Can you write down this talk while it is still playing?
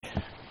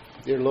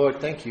Dear Lord,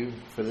 thank you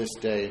for this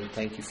day, and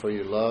thank you for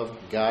your love,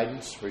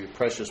 guidance, for your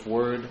precious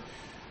word.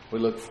 We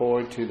look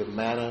forward to the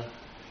manna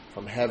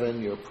from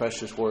heaven, your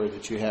precious word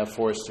that you have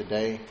for us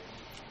today.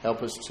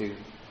 Help us to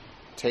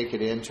take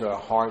it into our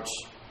hearts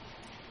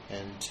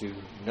and to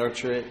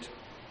nurture it,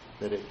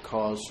 that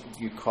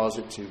you cause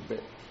it to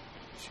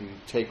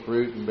take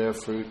root and bear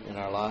fruit in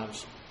our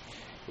lives.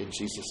 In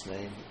Jesus'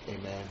 name,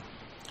 amen.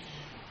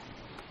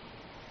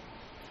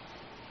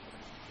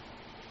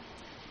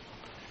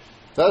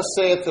 Thus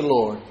saith the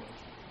Lord,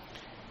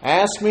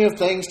 ask me of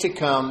things to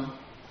come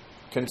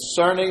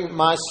concerning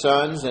my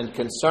sons and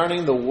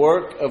concerning the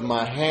work of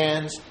my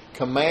hands,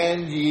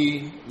 command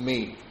ye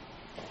me.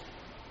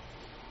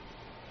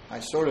 I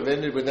sort of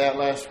ended with that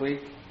last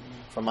week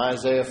from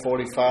Isaiah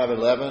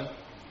 45:11,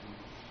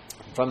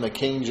 from the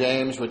King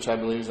James, which I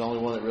believe is the only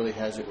one that really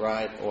has it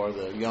right, or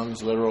the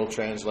Young's Literal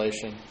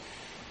Translation.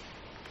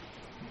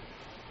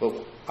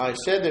 But I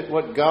said that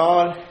what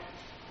God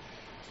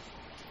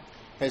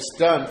has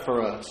done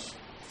for us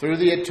through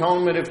the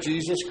atonement of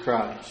Jesus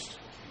Christ,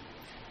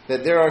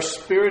 that there are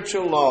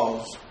spiritual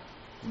laws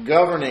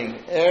governing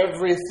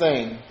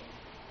everything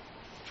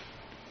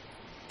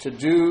to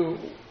do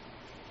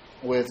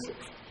with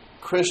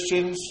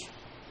Christians,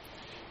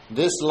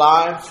 this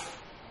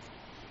life,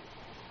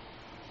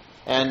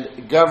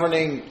 and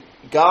governing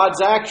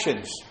God's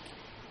actions.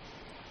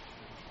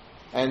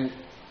 And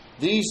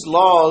these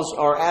laws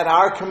are at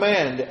our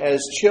command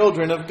as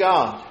children of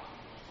God.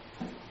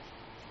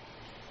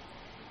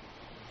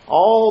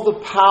 All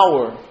the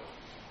power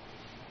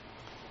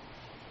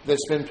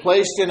that's been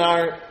placed in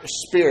our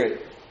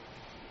spirit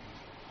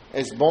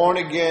as born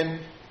again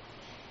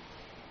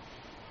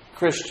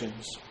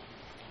Christians,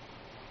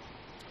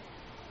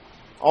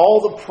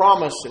 all the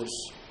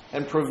promises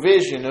and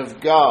provision of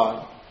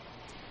God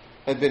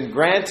have been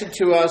granted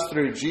to us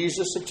through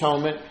Jesus'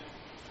 atonement,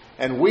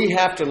 and we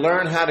have to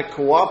learn how to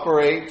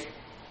cooperate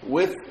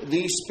with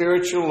these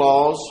spiritual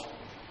laws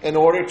in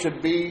order to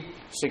be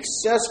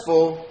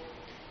successful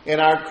in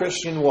our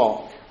Christian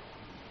walk.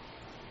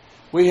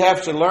 We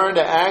have to learn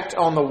to act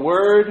on the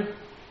Word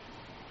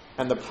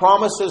and the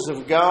promises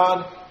of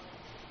God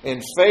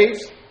in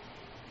faith.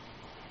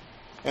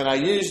 And I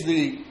used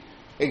the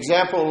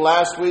example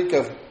last week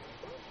of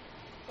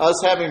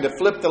us having to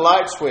flip the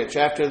light switch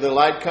after the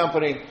light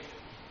company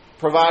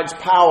provides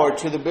power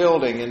to the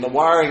building and the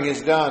wiring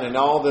is done and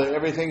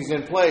everything's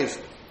in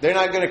place. They're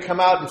not going to come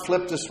out and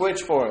flip the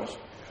switch for us.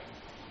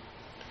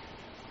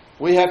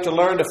 We have to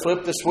learn to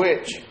flip the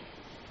switch.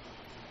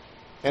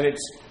 And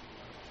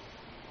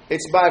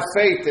it's by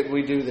faith that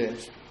we do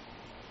this.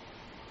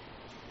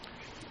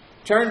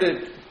 Turn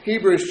to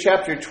Hebrews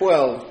chapter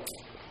 12.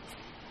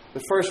 The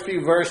first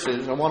few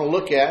verses I want to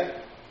look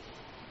at.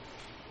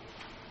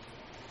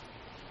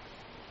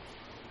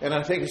 And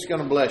I think it's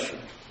going to bless you.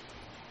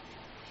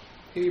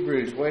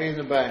 Hebrews, way in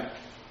the back.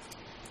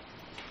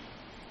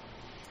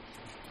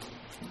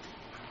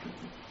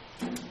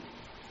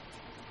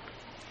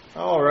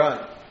 All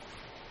right.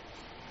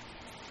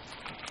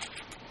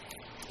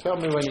 Tell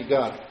me when you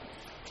got it.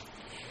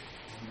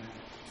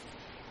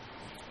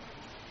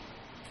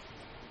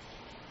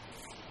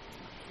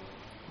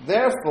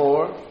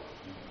 Therefore,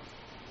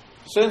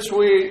 since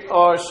we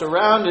are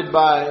surrounded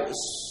by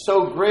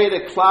so great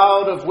a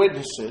cloud of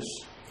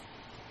witnesses,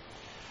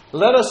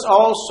 let us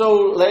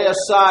also lay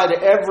aside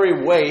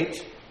every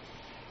weight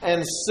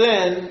and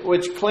sin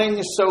which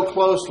clings so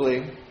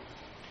closely,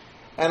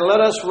 and let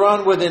us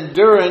run with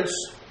endurance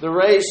the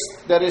race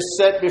that is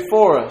set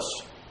before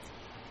us,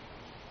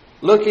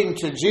 looking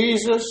to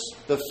Jesus,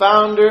 the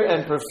founder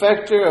and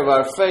perfecter of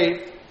our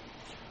faith,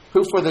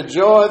 who for the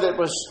joy that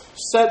was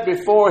set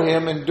before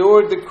him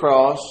endured the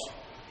cross,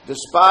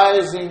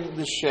 despising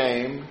the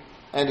shame,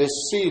 and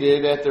is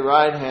seated at the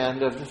right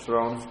hand of the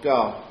throne of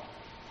God.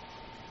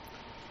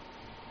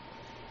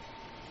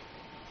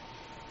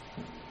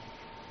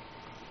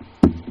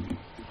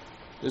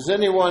 Does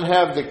anyone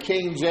have the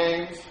King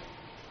James?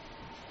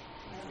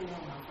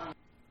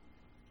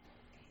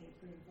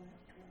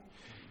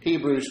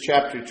 Hebrews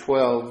chapter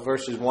 12,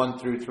 verses 1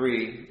 through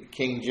 3,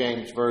 King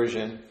James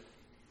Version.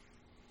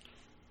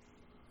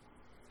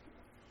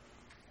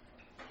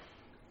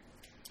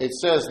 It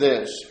says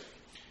this,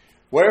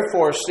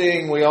 wherefore,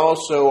 seeing we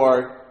also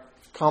are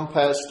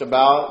compassed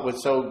about with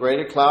so great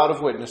a cloud of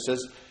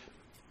witnesses,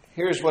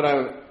 here's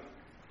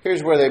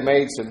where they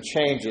made some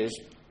changes.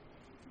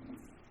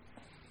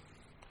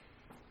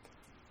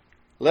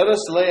 Let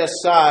us lay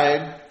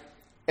aside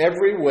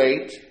every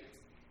weight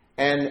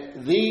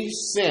and the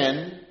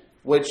sin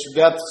which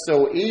doth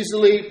so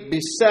easily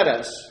beset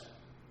us,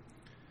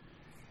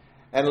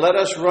 and let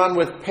us run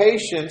with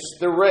patience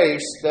the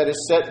race that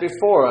is set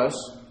before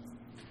us,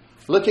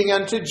 looking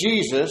unto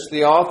Jesus,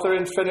 the author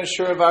and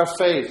finisher of our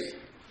faith,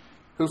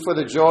 who for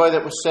the joy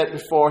that was set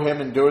before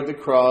him endured the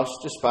cross,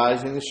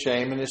 despising the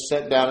shame, and is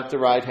set down at the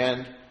right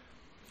hand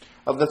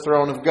of the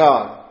throne of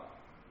God.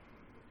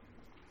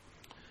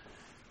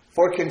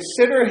 For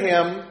consider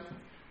him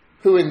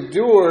who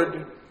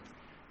endured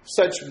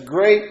such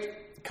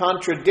great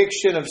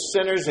contradiction of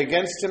sinners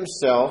against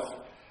himself,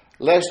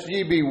 lest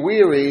ye be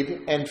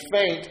wearied and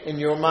faint in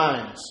your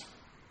minds.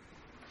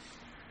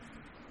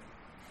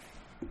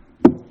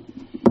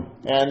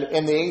 And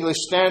in the English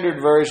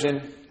Standard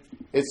Version,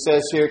 it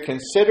says here,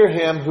 consider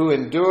him who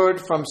endured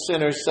from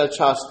sinners such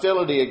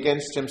hostility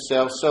against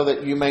himself, so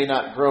that you may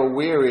not grow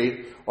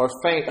weary or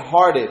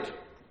faint-hearted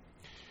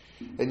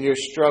in your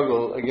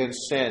struggle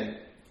against sin.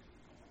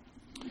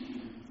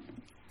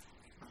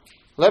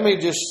 Let me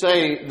just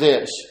say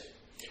this.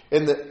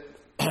 In the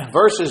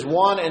verses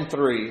 1 and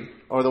 3,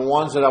 or the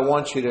ones that I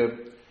want you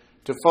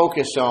to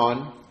focus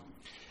on,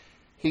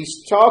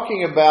 he's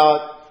talking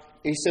about,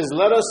 he says,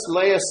 let us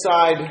lay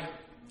aside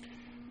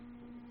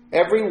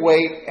every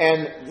weight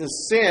and the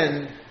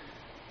sin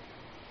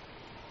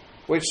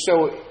which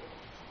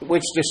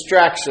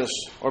distracts us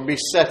or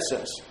besets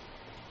us.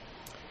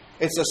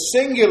 It's a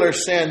singular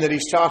sin that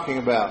he's talking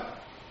about.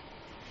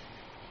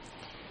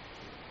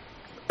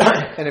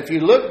 And if you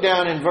look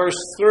down in verse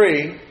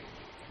 3,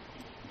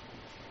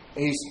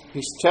 he's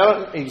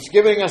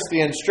giving us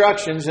the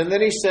instructions, and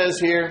then he says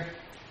here,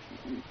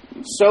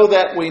 so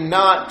that we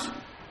not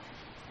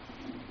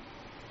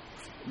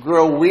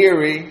grow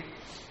weary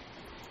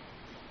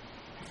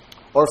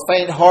or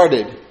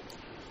faint-hearted,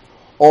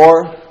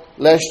 or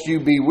lest you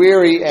be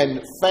weary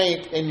and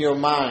faint in your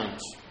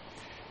minds.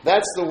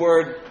 That's the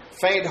word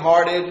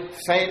faint-hearted,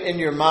 faint in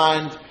your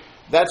mind.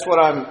 That's what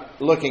I'm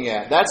looking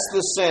at. That's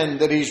the sin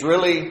that he's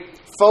really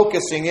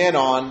focusing in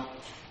on,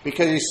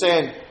 because he's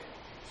saying,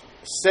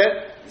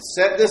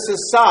 set this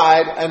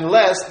aside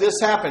unless this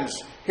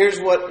happens. Here's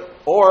what,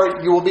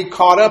 or you will be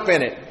caught up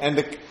in it. And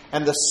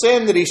the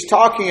sin that he's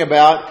talking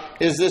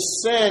about is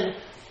this sin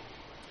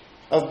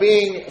of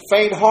being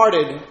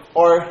faint-hearted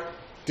or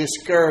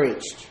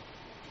discouraged.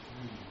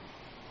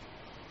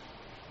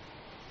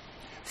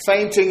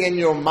 Fainting in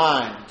your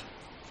mind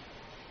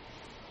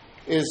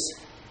is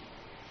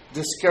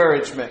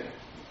discouragement.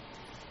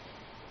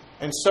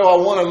 And so I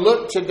want to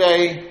look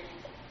today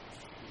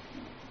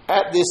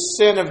at this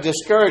sin of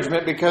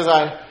discouragement, because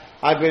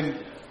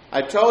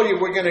I told you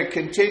we're going to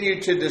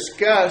continue to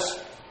discuss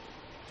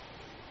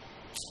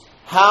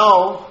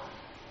how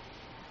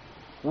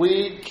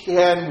we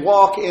can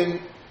walk in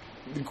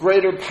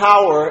greater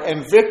power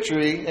and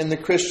victory in the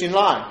Christian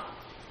life.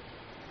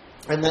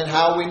 And then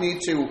how we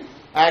need to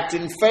act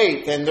in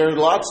faith. And there are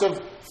lots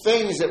of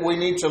things that we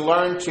need to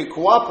learn to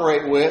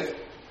cooperate with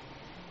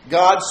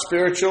God's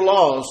spiritual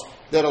laws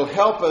that'll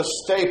help us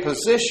stay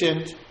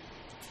positioned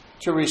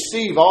to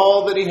receive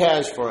all that He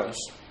has for us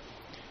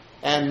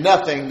and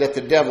nothing that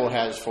the devil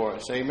has for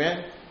us. Amen?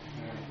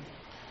 Amen.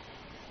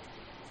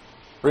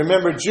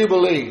 Remember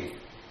Jubilee.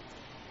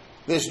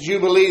 This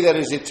Jubilee that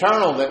is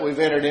eternal that we've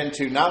entered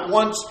into. Not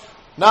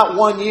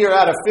 1 year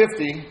out of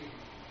 50,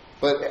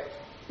 but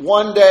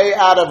one day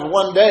out of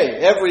one day,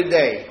 every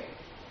day.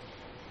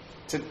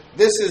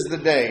 This is the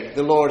day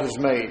the Lord has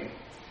made.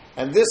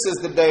 And this is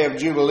the day of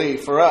Jubilee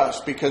for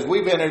us, because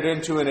we've entered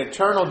into an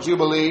eternal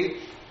Jubilee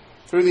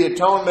through the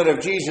atonement of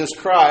Jesus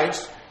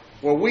Christ,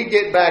 where we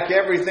get back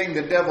everything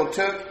the devil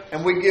took,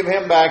 and we give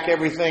Him back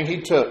everything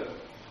He took.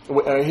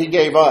 He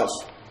gave us.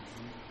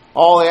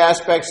 All the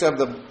aspects of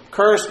the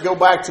curse go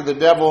back to the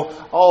devil.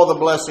 All the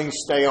blessings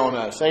stay on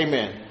us.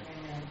 Amen.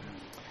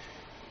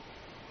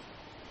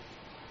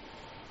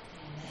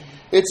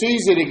 It's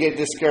easy to get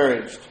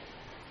discouraged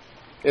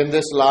in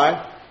this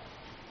life.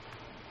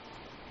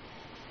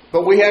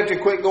 But we have to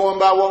quit going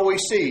by what we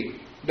see,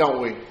 don't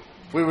we?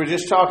 We were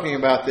just talking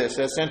about this.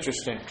 That's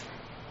interesting.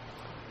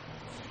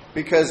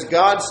 Because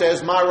God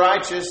says, my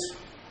righteous,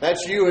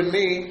 that's you and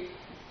me,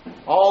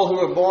 all who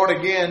are born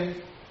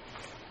again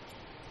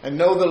and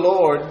know the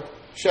Lord,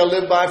 shall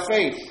live by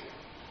faith.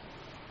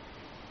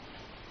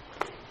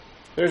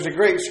 There's a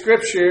great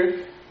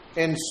scripture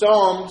in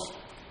Psalms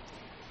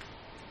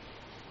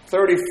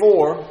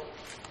 34,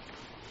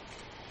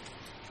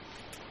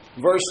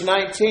 verse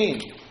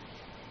 19.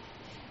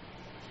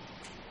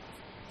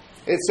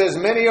 It says,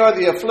 many are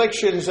the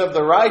afflictions of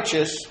the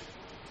righteous.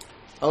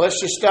 Now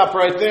let's just stop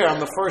right there on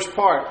the first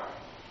part,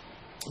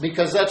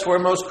 because that's where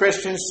most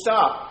Christians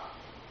stop.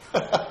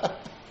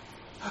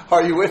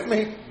 Are you with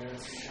me?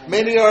 Yes.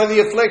 Many are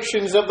the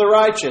afflictions of the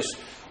righteous.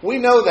 We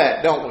know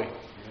that, don't we?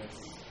 Yes.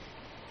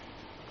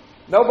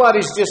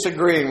 Nobody's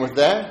disagreeing with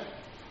that.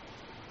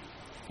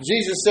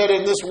 Jesus said,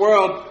 in this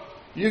world,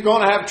 you're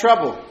going to have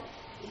trouble.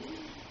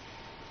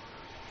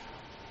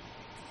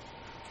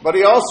 But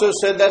He also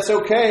said, that's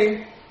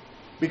okay,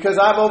 because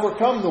I've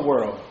overcome the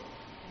world.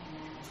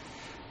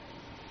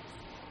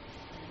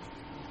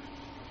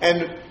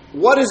 And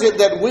what is it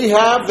that we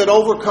have that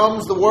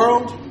overcomes the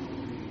world?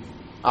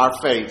 Our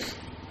faith.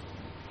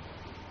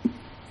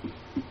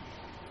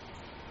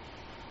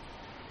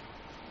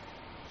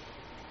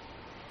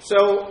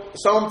 So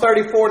Psalm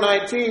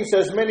 34:19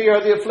 says, many are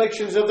the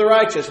afflictions of the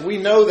righteous. We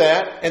know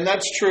that, and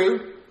that's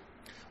true.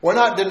 We're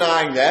not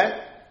denying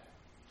that.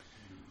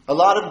 A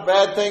lot of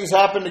bad things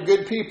happen to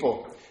good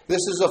people.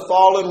 This is a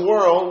fallen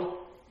world,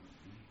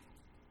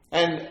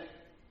 and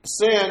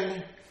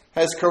sin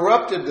has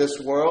corrupted this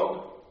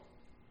world.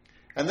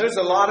 And there's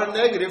a lot of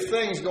negative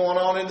things going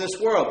on in this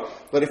world.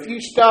 But if you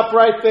stop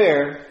right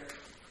there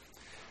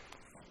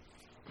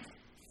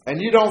and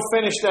you don't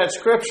finish that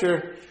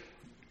scripture,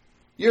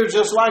 you're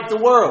just like the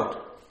world.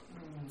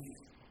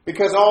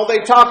 Because all they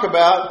talk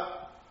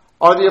about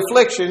are the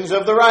afflictions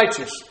of the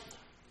righteous.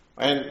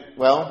 And,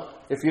 well,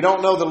 if you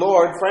don't know the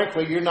Lord,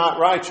 frankly, you're not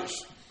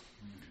righteous.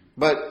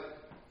 But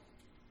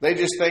they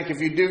just think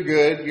if you do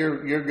good,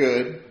 you're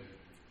good.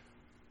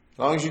 As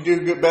long as you do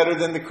good, better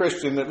than the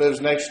Christian that lives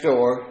next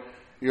door,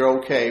 you're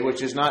okay,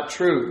 which is not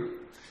true.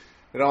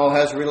 It all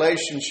has a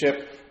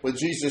relationship with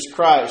Jesus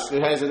Christ.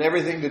 It has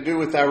everything to do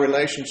with our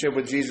relationship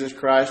with Jesus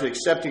Christ,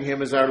 accepting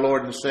Him as our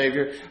Lord and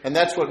Savior. And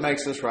that's what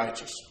makes us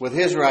righteous, with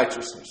His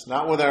righteousness,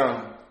 not with our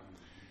own.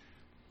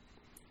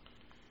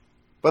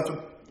 But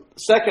the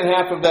second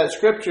half of that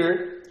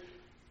scripture,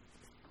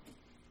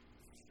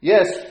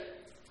 yes,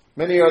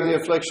 many are the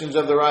afflictions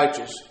of the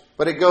righteous.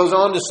 But it goes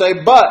on to say,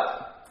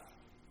 but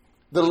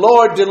the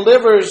Lord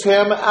delivers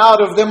him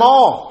out of them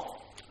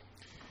all.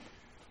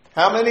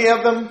 How many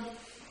of them?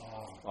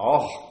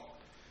 All.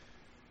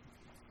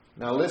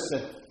 Now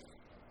listen.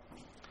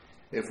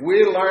 If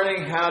we're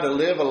learning how to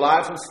live a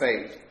life of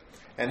faith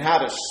and how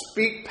to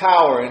speak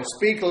power and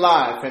speak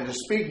life and to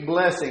speak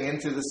blessing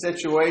into the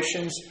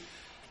situations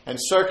and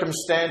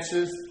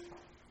circumstances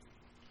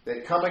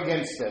that come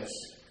against us,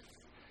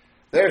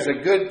 there's a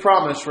good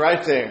promise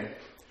right there.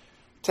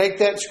 Take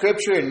that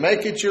scripture and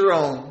make it your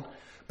own,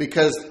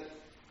 because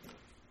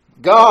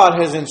God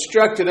has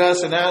instructed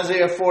us in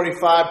Isaiah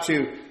 45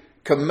 to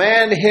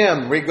command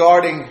Him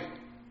regarding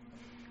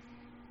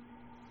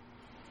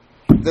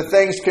the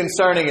things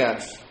concerning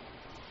us,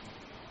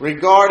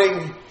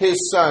 regarding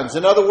His sons.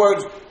 In other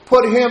words,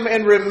 put Him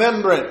in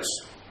remembrance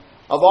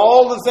of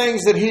all the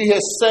things that He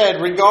has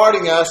said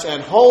regarding us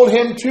and hold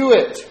Him to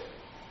it.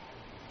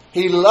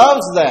 He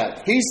loves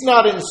that. He's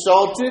not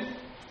insulted.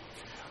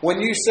 When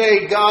you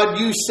say, God,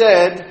 you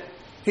said,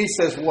 He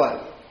says,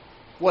 what?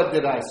 What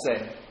did I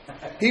say?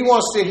 He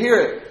wants to hear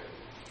it.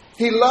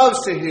 He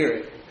loves to hear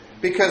it.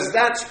 Because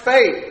that's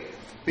faith.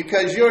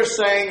 Because you're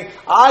saying,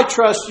 I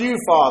trust you,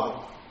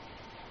 Father.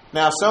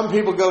 Now, some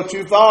people go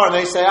too far and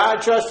they say, I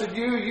trusted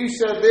you, you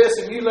said this,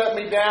 and you let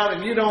me down,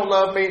 and you don't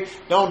love me.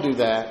 Don't do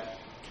that.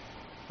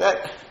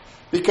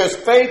 Because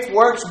faith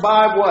works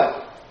by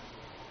what?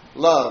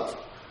 Love.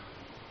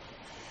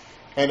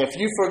 And if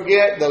you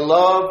forget the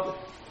love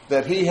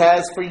that He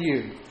has for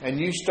you, and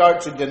you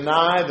start to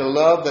deny the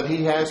love that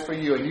He has for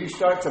you, and you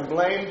start to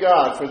blame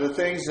God for the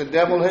things the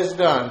devil has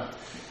done,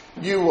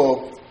 you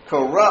will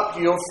corrupt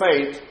your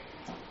faith,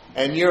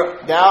 and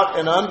your doubt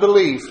and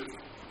unbelief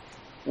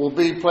will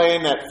be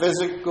playing that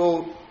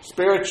physical,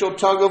 spiritual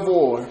tug of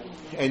war,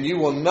 and you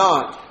will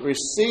not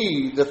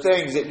receive the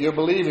things that you're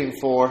believing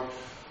for,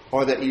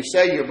 or that you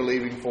say you're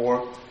believing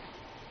for,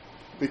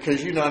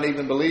 because you're not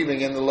even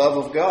believing in the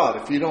love of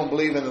God. If you don't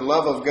believe in the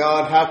love of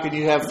God, how can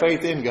you have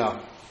faith in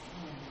God?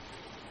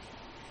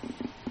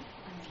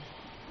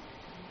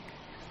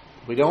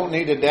 We don't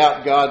need to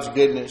doubt God's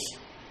goodness.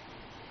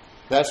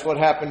 That's what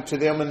happened to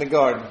them in the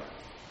garden.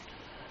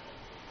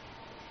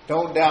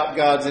 Don't doubt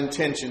God's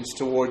intentions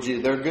towards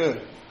you. They're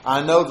good.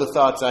 I know the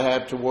thoughts I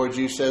have towards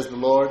you, says the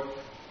Lord.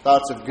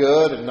 Thoughts of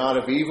good and not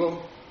of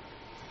evil.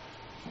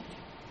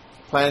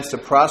 Plans to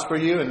prosper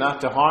you and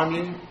not to harm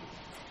you.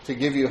 To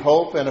give you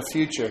hope and a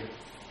future.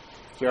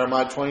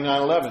 Jeremiah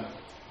 29:11.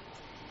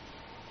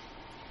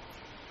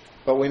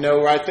 But we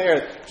know right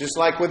there, just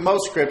like with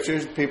most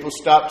scriptures, people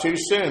stop too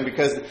soon,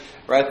 because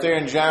right there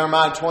in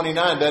Jeremiah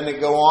 29, doesn't it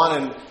go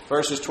on in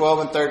verses 12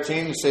 and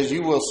 13? It says,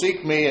 you will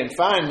seek me and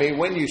find me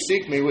when you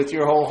seek me with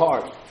your whole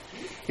heart.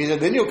 He said,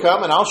 then you'll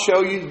come and I'll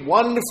show you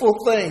wonderful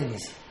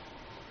things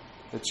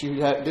that you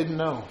didn't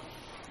know.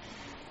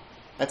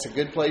 That's a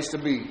good place to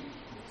be.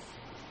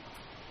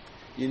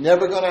 You're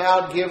never going to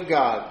outgive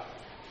God.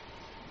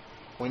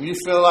 When you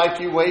feel like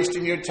you're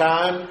wasting your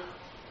time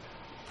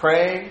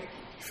praying,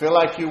 you feel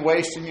like you're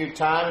wasting your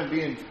time and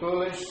being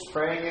foolish,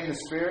 praying in the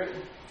Spirit,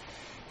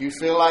 you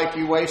feel like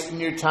you're wasting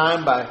your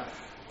time by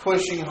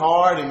pushing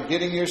hard and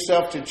getting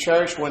yourself to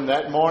church when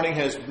that morning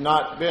has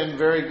not been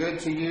very good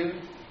to you,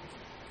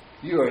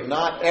 you are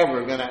not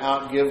ever going to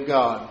outgive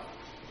God.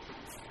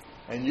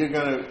 And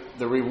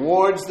the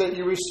rewards that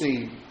you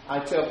receive, I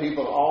tell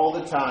people all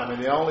the time,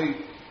 and the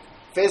only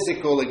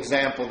physical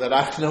example that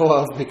I know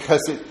of,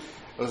 because it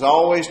was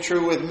always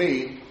true with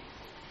me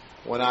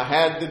when I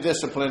had the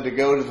discipline to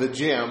go to the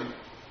gym,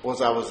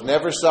 was I was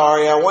never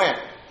sorry I went.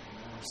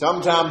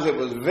 Sometimes it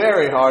was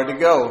very hard to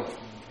go.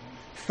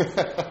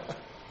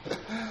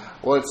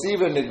 Well, it's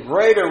even a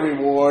greater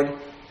reward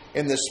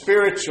in the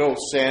spiritual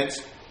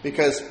sense,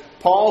 because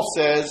Paul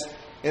says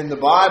in the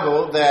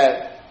Bible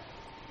that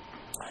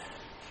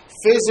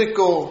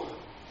physical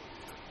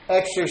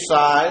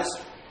exercise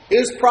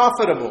is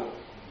profitable.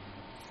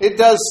 It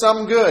does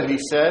some good, he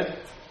said.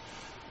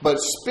 But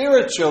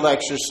spiritual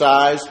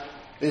exercise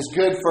is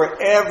good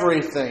for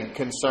everything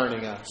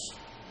concerning us.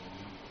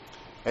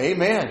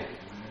 Amen.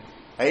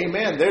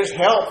 Amen. There's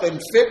health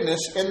and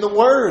fitness in the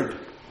Word.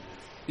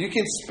 You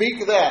can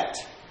speak that.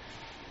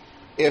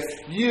 if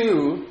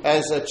you,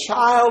 as a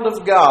child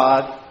of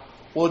God,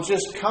 will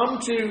just come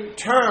to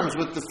terms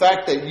with the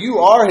fact that you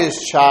are His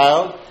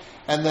child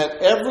and that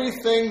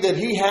everything that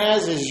He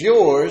has is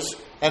yours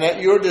and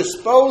at your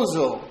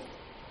disposal.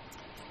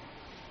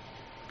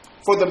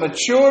 For the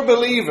mature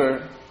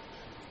believer,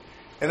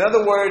 in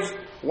other words,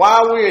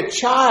 while we're a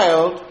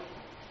child,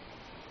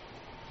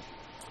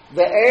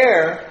 the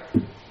heir,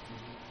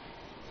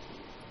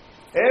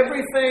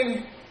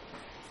 everything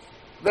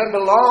that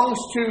belongs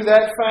to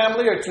that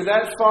family or to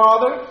that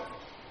father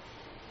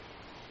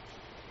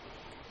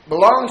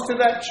belongs to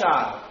that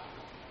child.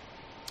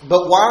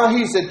 But while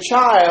he's a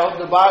child,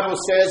 the Bible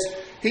says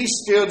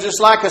he's still just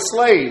like a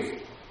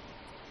slave.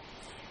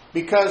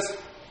 Because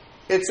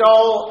it's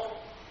all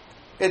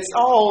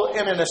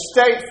in an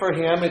estate for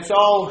him. It's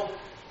all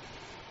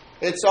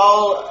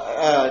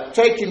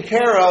taken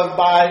care of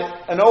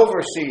by an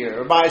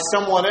overseer or by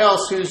someone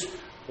else who's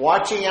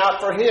watching out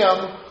for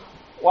him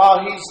while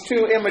he's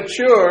too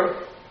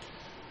immature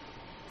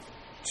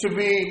to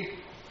be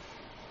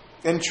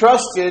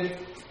entrusted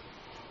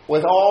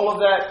with all of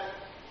that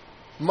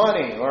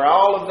money or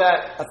all of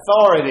that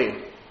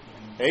authority.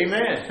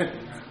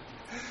 Amen.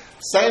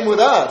 Same with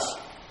us.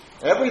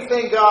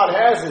 Everything God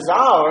has is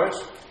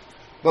ours,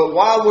 but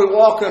while we're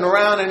walking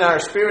around in our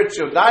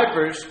spiritual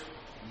diapers,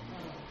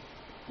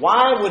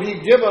 why would He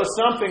give us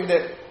something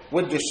that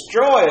would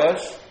destroy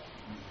us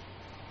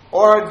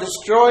or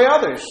destroy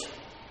others?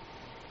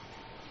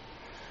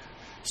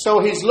 So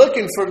He's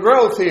looking for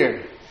growth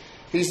here.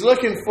 He's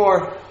looking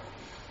for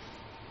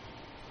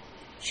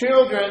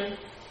children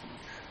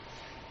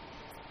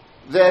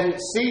that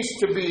cease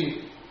to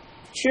be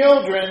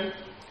children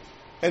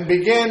and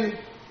begin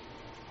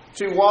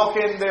to walk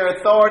in their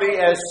authority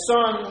as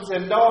sons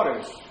and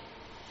daughters.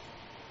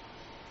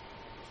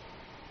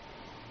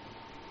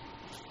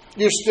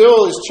 You're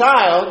still His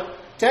child,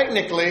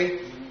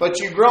 technically, but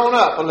you've grown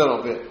up a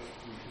little bit.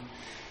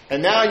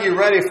 And now you're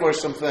ready for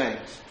some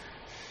things.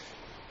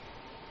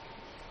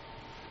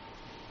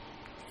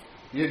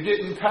 You're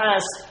getting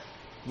past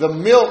the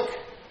milk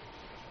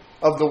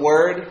of the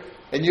Word,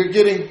 and you're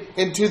getting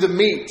into the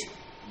meat,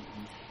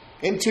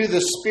 into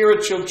the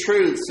spiritual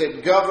truths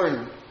that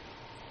govern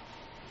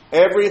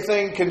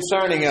everything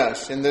concerning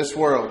us in this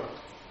world.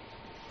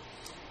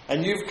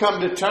 And you've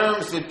come to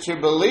terms to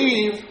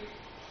believe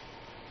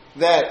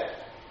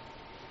that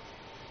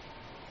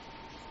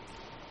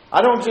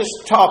I don't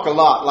just talk a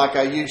lot like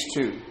I used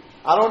to.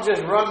 I don't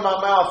just run my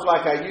mouth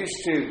like I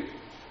used to.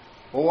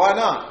 Well, why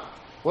not?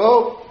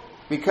 Well,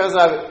 because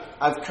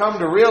I've come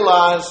to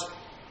realize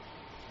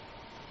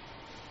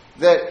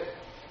that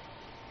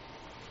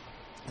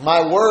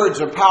my words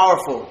are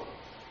powerful.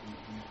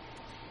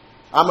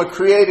 I'm a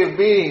creative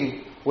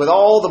being with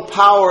all the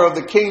power of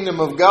the kingdom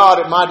of God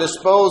at my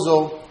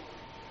disposal.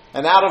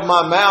 And out of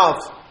my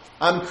mouth,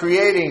 I'm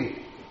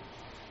creating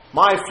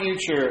my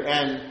future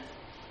and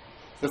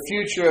the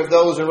future of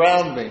those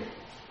around me.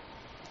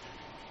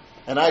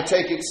 And I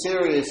take it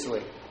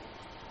seriously.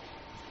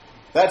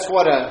 That's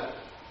what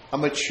a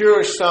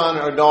mature son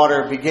or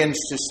daughter begins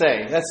to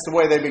say. That's the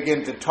way they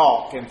begin to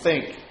talk and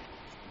think.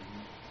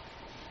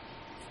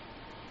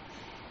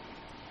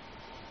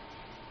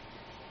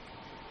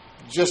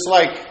 Just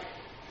like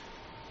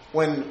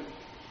when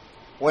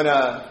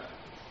a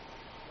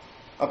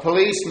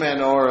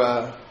policeman or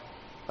a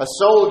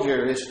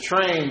soldier is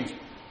trained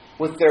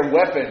with their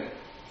weapon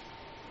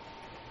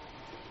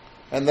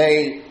and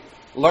they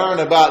learn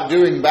about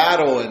doing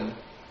battle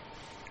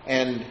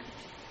and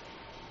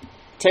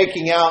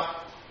taking out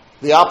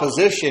the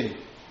opposition.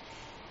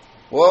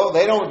 Well,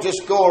 they don't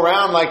just go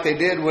around like they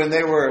did when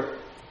they were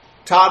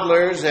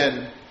toddlers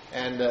and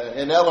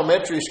in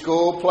elementary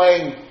school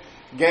playing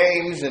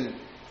games and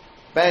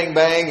bang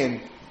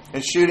bang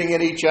and shooting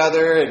at each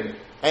other and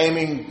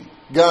aiming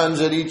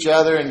guns at each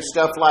other and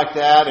stuff like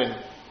that.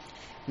 And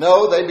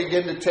no, they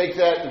begin to take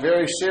that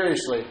very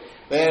seriously.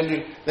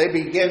 They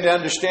begin to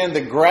understand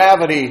the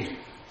gravity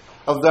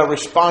of the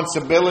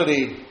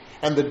responsibility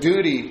and the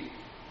duty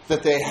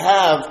that they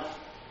have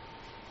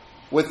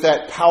with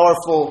that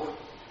powerful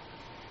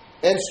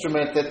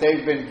instrument that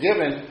they've been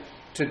given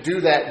to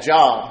do that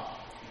job.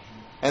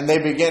 And they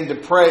begin to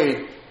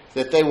pray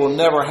that they will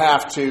never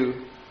have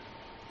to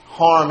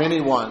harm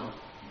anyone.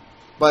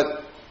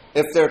 But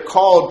if they're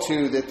called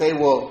to, that they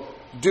will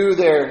do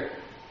their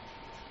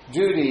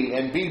duty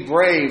and be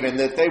brave and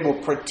that they will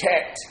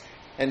protect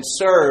and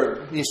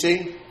serve, you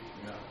see?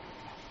 Yeah.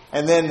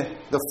 And then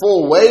the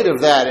full weight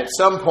of that at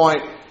some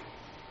point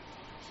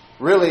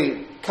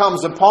really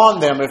comes upon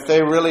them if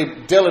they're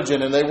really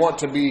diligent and they want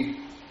to be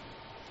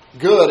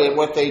good at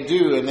what they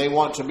do and they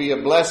want to be a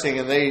blessing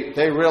and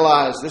they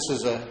realize this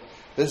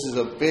is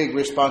a big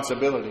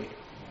responsibility.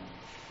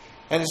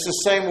 And it's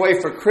the same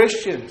way for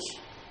Christians.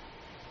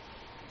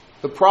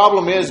 The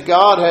problem is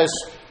God has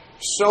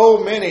so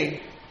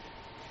many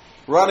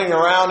running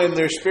around in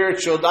their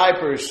spiritual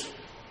diapers.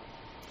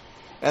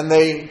 And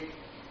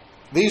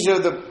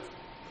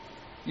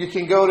you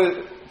can go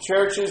to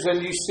churches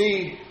and you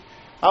see,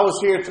 I was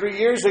here 3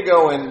 years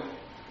ago and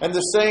And the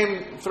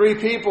same 3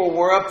 people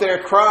were up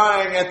there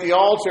crying at the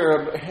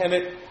altar,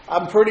 and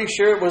I'm pretty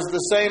sure it was the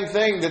same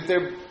thing that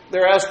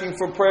they're asking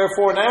for prayer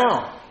for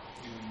now.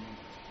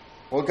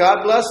 Well,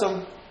 God bless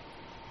them.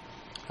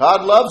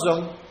 God loves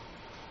them.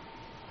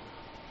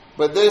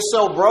 But they're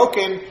so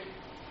broken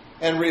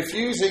and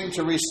refusing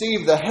to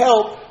receive the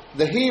help,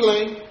 the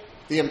healing,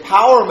 the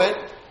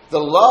empowerment, the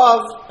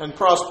love and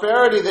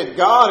prosperity that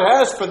God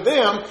has for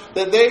them,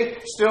 that they're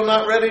still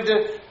not ready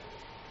to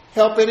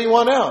help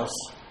anyone else.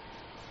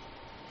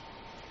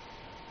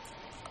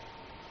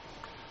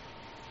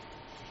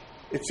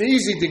 It's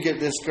easy to get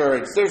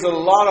discouraged. There's a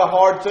lot of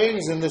hard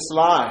things in this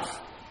life.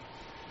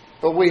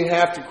 But we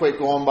have to quit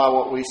going by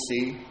what we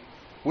see.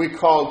 We're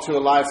called to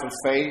a life of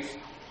faith.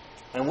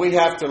 And we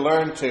have to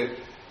learn to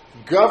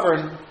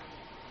govern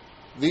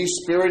these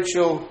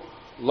spiritual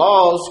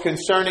laws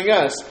concerning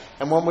us.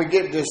 And when we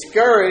get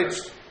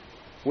discouraged,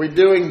 we're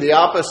doing the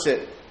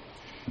opposite.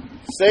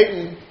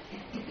 Satan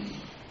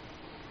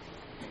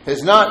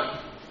has not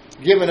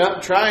given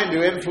up trying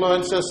to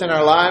influence us in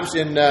our lives.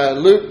 In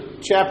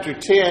Luke chapter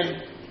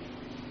 10,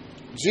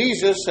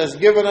 Jesus has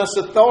given us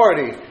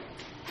authority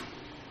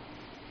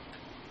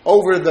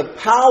over the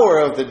power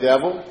of the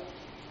devil.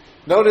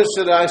 Notice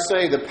that I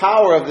say the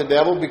power of the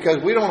devil because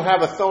we don't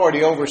have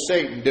authority over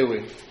Satan, do we?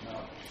 No.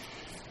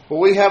 But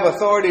we have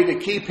authority to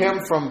keep him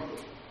from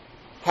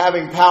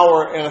having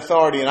power and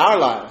authority in our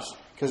lives,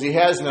 because he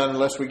has none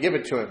unless we give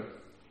it to him.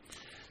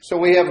 So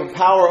we have a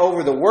power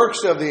over the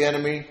works of the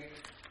enemy.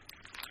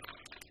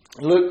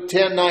 Luke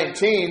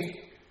 10:19,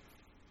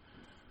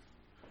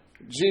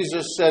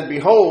 Jesus said,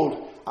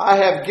 "Behold, I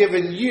have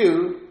given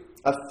you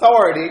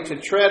authority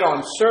to tread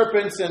on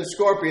serpents and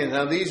scorpions."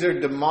 Now these are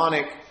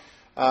demonic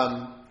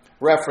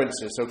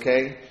references,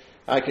 okay?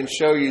 I can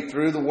show you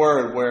through the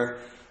Word where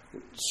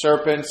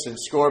serpents and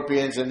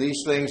scorpions and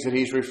these things that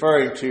he's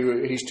referring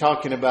to, he's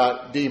talking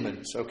about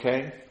demons,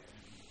 okay?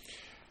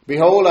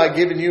 "Behold, I've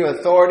given you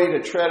authority to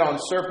tread on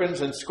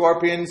serpents and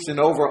scorpions and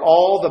over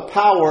all the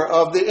power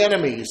of the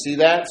enemy." You see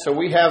that? So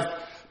we have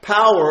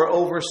power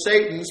over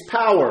Satan's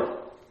power.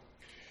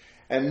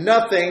 "And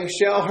nothing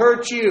shall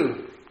hurt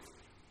you.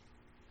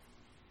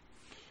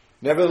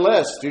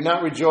 Nevertheless, do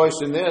not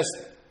rejoice in this,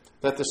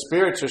 that the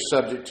spirits are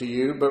subject to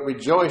you, but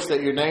rejoice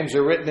that your names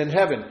are written in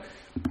heaven."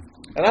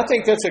 And I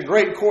think that's a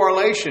great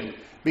correlation,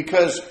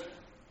 because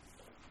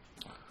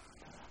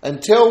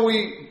until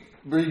we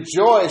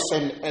rejoice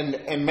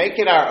and make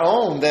it our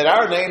own, that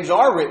our names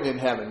are written in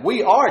heaven.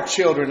 We are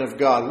children of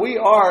God. We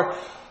are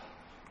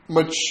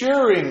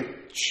maturing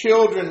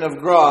children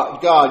of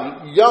God,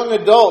 young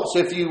adults,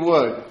 if you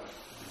would,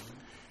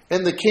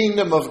 in the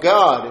kingdom of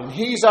God. And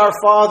He's our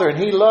Father and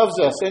He loves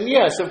us. And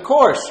yes, of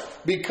course,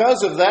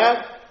 because of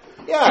that,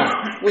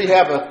 we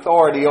have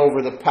authority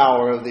over the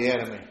power of the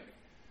enemy.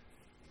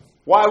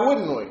 Why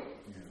wouldn't we?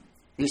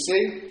 You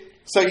see?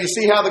 So you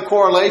see how the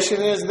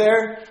correlation is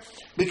there?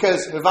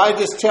 Because if I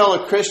just tell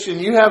a Christian,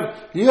 you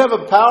have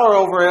a power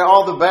over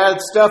all the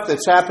bad stuff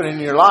that's happening in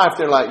your life,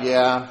 they're like,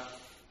 yeah.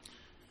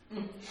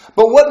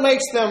 But what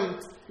makes them,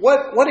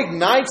 what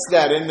ignites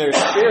that in their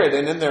spirit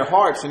and in their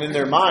hearts and in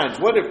their minds?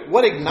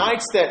 What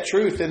ignites that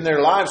truth in their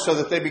lives so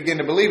that they begin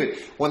to believe it?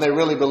 When they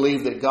really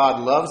believe that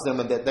God loves them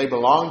and that they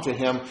belong to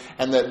Him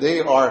and that they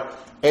are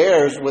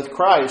heirs with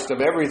Christ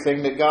of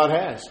everything that God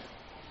has.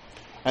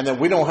 And that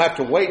we don't have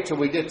to wait till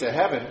we get to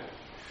heaven.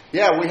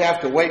 Yeah, we have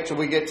to wait till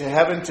we get to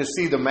heaven to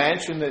see the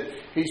mansion that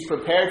He's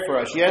prepared for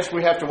us. Yes,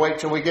 we have to wait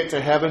till we get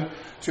to heaven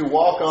to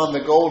walk on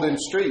the golden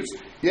streets.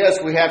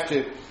 Yes, we have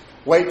to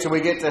wait till we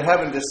get to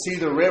heaven to see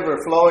the river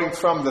flowing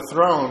from the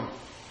throne.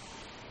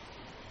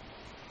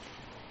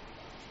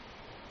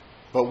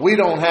 But we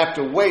don't have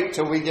to wait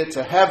till we get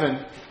to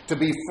heaven to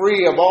be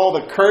free of all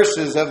the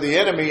curses of the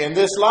enemy in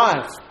this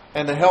life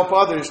and to help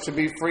others to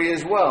be free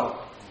as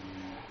well.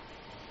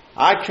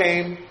 I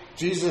came,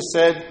 Jesus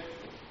said,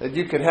 that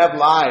you could have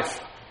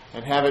life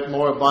and have it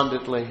more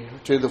abundantly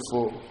to the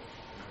full.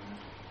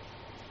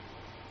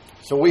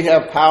 So we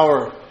have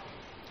power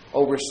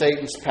over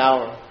Satan's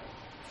power.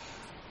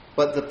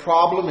 But the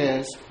problem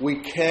is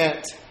we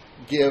can't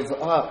give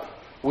up.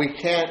 We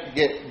can't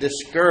get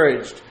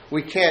discouraged.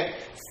 We can't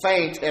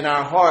faint in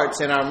our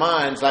hearts and our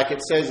minds like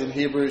it says in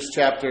Hebrews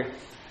chapter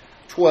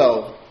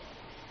 12.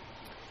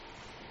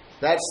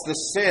 That's the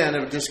sin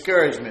of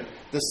discouragement.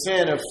 The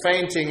sin of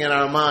fainting in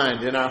our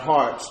mind, in our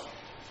hearts.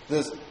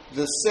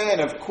 The sin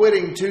of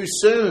quitting too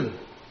soon.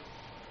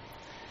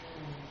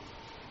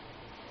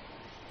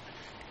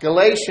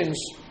 Galatians,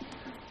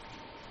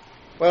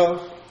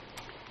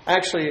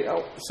 actually,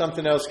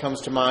 something else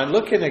comes to mind.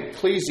 Look in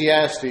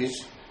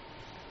Ecclesiastes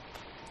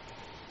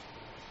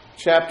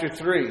chapter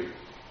 3.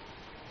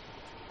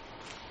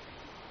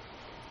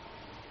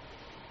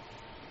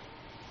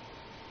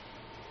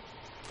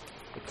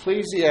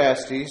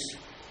 Ecclesiastes,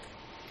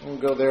 I don't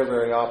go there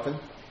very often,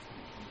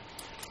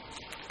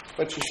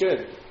 but you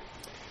should.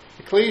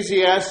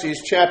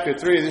 Ecclesiastes chapter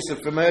 3, this is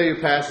a familiar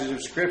passage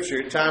of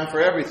Scripture, time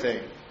for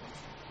everything.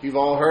 You've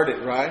all heard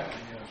it, right?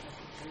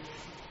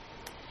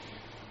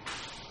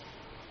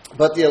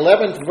 But the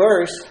 11th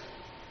verse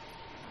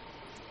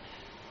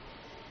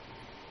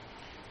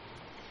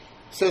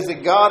says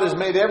that God has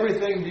made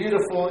everything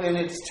beautiful in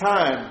its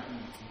time.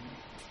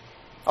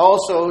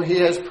 Also, He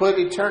has put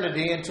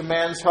eternity into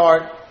man's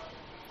heart,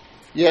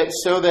 yet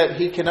so that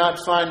he cannot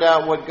find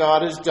out what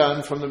God has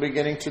done from the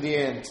beginning to the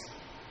end.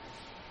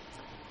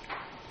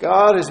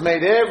 God has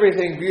made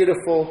everything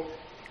beautiful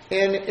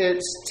in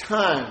its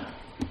time.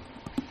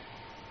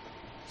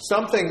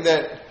 Something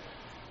that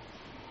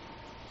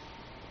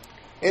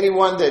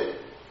anyone that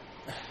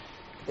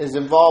is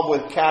involved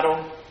with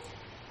cattle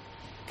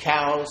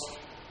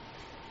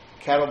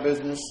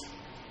business,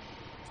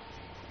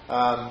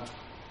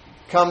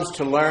 comes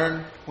to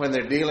learn when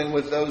they're dealing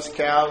with those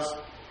cows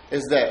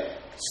is that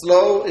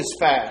slow is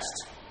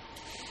fast.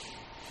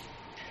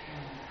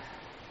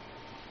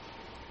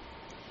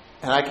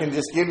 And I can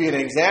just give you an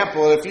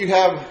example. If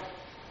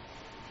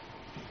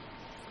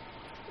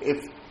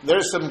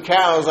there's some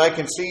cows, I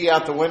can see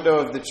out the window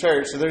of the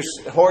church. So there's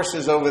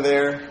horses over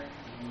there.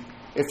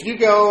 If you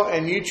go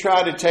and you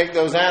try to take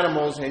those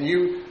animals and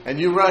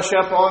you rush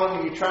up on them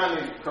and you're trying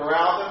to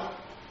corral them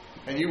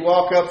and you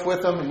walk up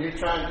with them and you're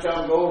trying to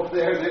tell them go over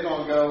there, they're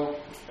going to go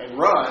and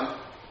run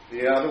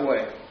the other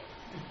way.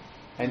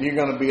 And you're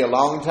going to be a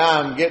long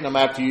time getting them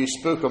after you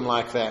spook them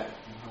like that.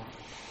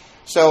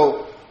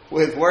 So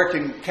with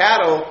working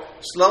cattle,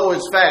 slow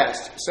is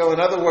fast. So in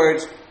other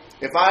words,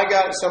 if I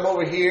got some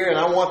over here and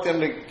I want them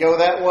to go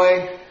that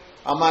way,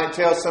 I might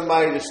tell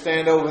somebody to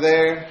stand over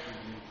there.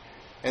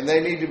 And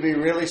they need to be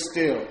really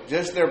still.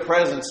 Just their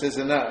presence is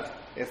enough.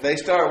 If they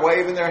start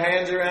waving their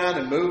hands around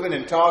and moving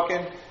and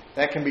talking,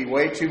 that can be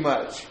way too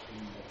much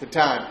at the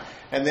time.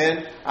 And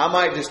then I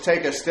might just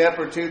take a step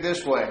or two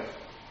this way.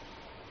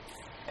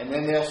 And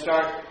then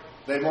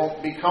they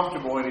won't be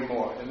comfortable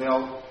anymore.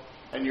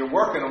 And you're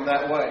working them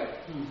that way.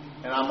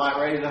 And I might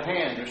raise a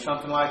hand or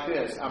something like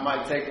this. I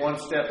might take one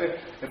step in.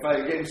 If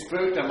I'm getting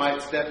spooked, I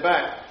might step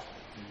back.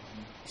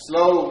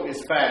 Slow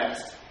is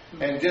fast.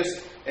 And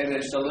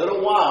it's a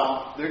little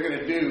while, they're going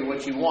to do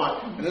what you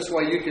want. And this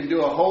way you can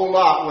do a whole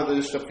lot with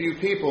just a few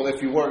people if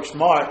you work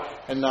smart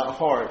and not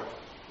hard.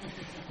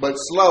 But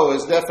slow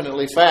is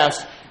definitely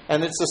fast.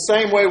 And it's the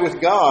same way with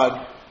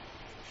God.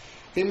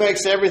 He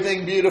makes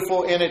everything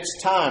beautiful in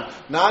its time.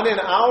 Not in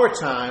our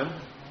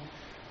time.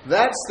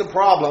 That's the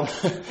problem.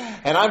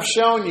 And I've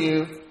shown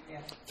you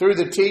through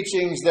the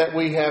teachings that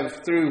we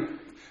have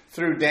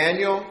through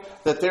Daniel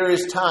that there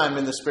is time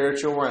in the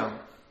spiritual realm.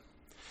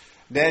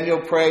 Daniel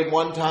prayed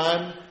one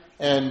time,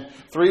 and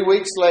 3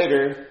 weeks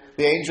later,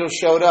 the angel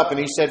showed up, and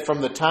he said,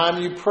 from the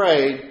time you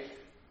prayed,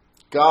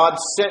 God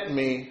sent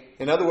me.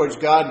 In other words,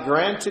 God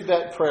granted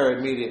that prayer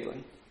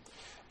immediately.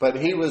 But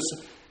he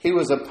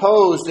was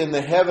opposed in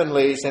the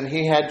heavenlies, and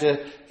he had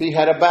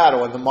a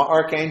battle, and the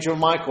archangel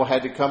Michael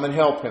had to come and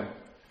help him.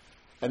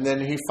 And then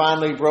he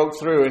finally broke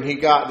through, and he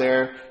got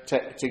there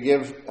to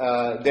give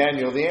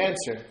Daniel the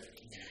answer.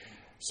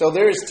 So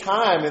there's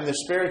time in the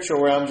spiritual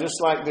realm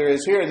just like there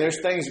is here. And there's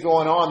things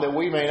going on that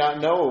we may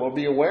not know or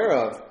be aware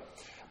of.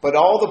 But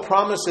all the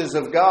promises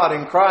of God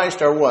in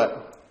Christ are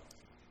what?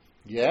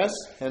 Yes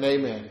and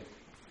amen.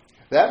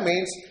 That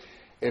means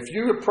if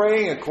you're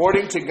praying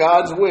according to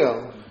God's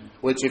will,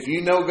 which if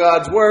you know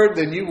God's Word,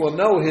 then you will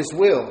know His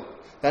will.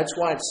 That's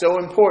why it's so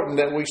important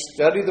that we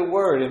study the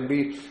Word and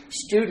be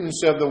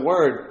students of the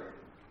Word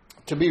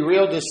to be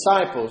real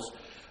disciples.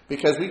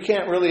 Because we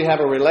can't really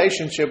have a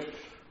relationship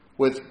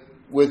with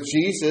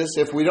Jesus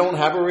if we don't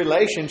have a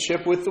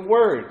relationship with the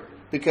Word.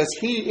 Because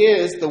He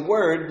is the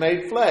Word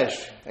made flesh.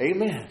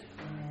 Amen.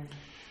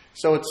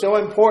 So it's so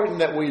important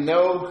that we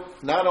know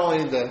not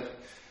only the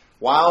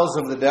wiles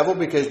of the devil,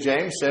 because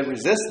James said,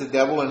 resist the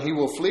devil and he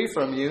will flee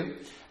from you.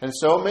 And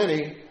so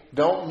many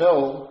don't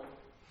know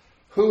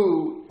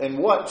who and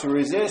what to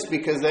resist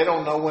because they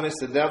don't know when it's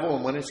the devil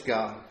and when it's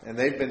God. And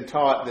they've been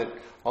taught that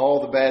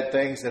all the bad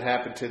things that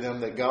happen to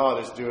them that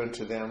God is doing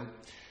to them.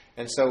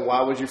 And so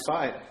why would you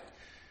fight?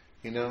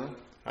 You know,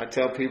 I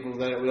tell people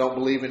that we don't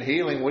believe in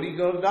healing. What do you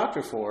go to the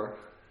doctor for?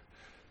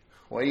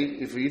 Well,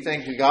 if you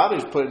think God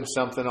is putting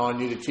something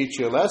on you to teach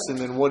you a lesson,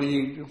 then what are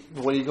you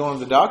going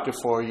to the doctor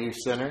for, you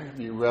sinner,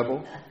 you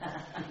rebel?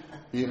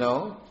 You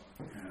know?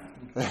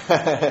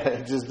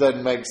 It just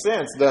doesn't make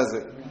sense, does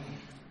it?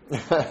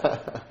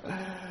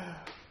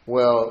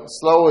 Well,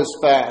 slow is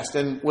fast.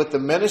 And with the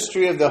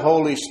ministry of the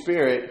Holy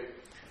Spirit,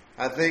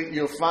 I think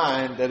you'll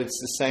find that it's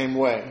the same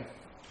way.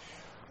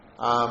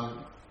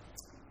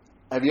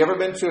 Have you ever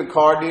been to a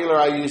car dealer?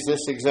 I use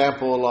this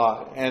example a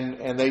lot.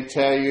 And they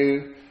tell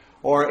you,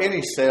 or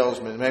any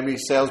salesman, maybe a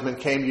salesman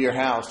came to your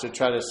house to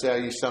try to sell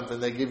you something.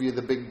 They give you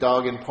the big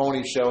dog and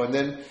pony show. And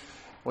then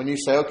when you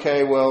say,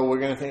 okay, well, we're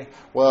going to think,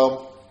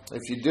 well,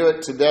 if you do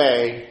it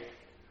today,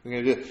 we're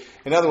going to do it.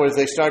 In other words,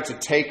 they start to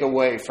take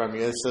away from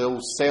you. It's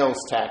those sales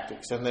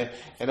tactics. And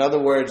in other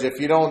words, if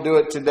you don't do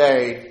it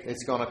today,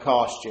 it's going to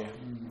cost you.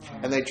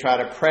 And they try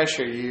to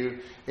pressure you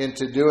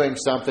into doing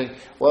something.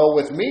 Well,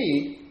 with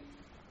me,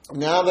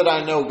 now that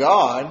I know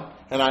God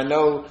and I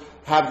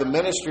have the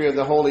ministry of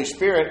the Holy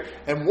Spirit,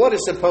 and what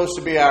is supposed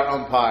to be our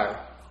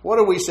umpire? What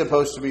are we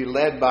supposed to be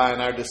led by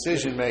in our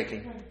decision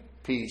making?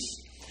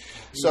 Peace.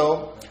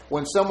 So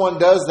when someone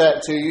does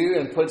that to you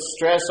and puts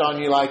stress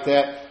on you like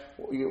that,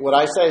 what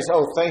I say is,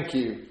 oh, thank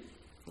you.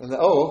 And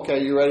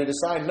okay, you ready to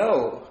sign?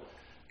 No.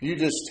 You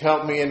just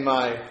help me in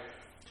my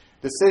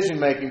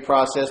decision-making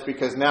process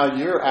because now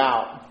you're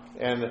out.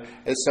 And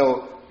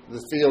so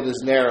the field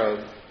is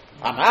narrowed.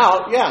 I'm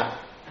out? Yeah.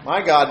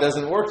 My God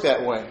doesn't work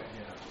that way.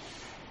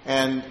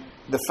 And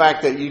the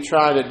fact that you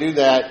try to do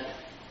that,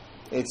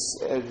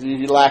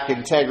 you lack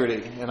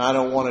integrity, and I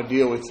don't want to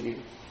deal with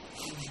you.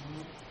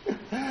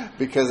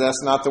 Because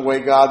that's not the way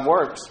God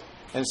works.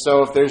 And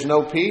so if there's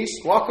no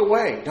peace, walk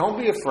away. Don't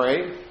be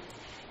afraid.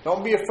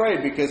 Don't be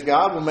afraid, because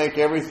God will make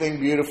everything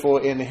beautiful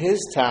in His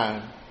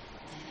time,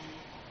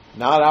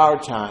 not our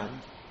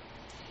time.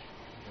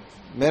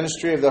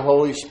 Ministry of the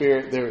Holy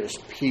Spirit, there is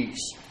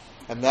peace.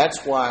 And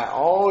that's why I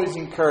always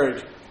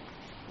encourage,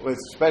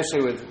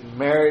 especially with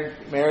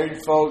married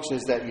folks,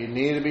 is that you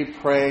need to be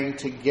praying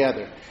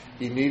together.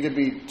 You need to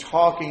be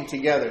talking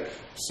together.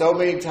 So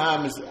many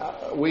times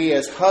we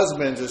as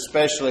husbands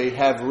especially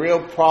have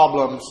real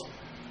problems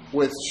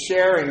with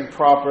sharing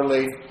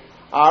properly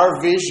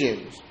our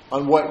visions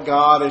on what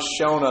God has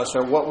shown us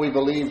or what we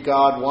believe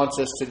God wants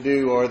us to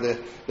do, or the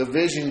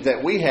vision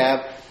that we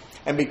have.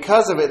 And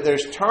because of it,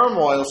 there's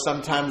turmoil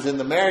sometimes in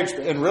the marriage.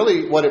 And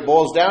really what it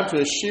boils down to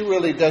is she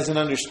really doesn't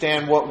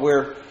understand what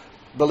we're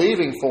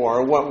believing for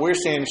or what we're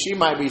saying. She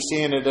might be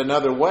seeing it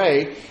another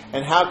way.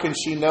 And how can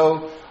she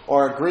know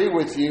or agree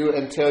with you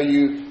until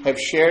you have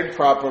shared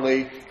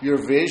properly your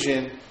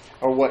vision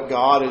or what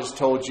God has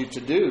told you to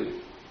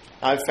do?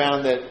 I've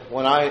found that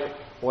when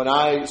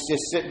I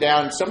just sit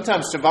down,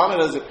 sometimes Savannah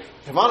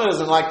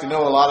doesn't like to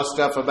know a lot of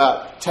stuff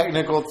about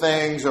technical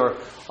things or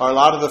a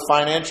lot of the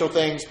financial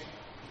things.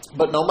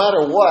 But no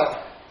matter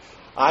what,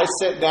 I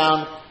sit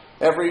down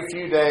every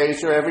few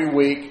days or every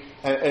week,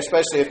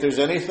 especially if there's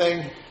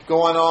anything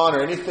going on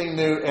or anything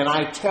new, and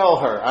I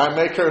tell her, I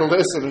make her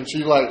listen, and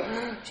she's like,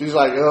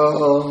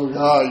 oh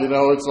God,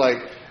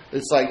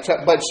 it's like,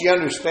 but she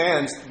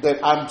understands that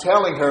I'm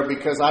telling her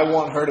because I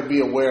want her to be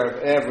aware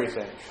of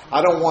everything.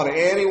 I don't want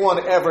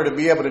anyone ever to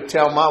be able to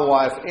tell my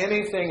wife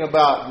anything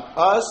about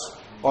us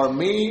or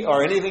me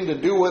or anything to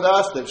do with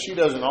us that she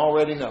doesn't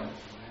already know.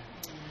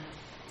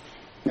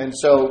 And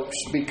so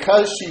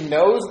because she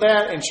knows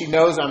that, and she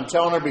knows I'm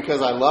telling her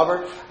because I love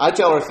her, I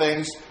tell her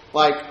things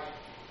like,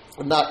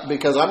 not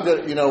because I'm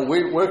good,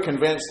 we're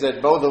convinced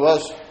that both of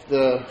us,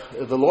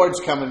 the Lord's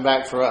coming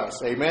back for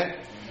us. Amen?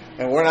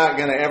 And we're not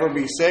going to ever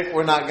be sick.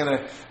 We're not going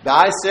to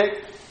die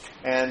sick.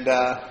 And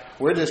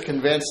we're just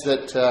convinced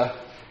that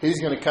He's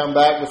going to come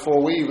back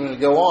before we even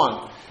go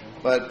on.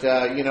 But,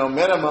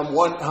 minimum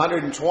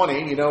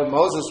 120.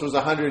 Moses was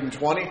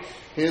 120.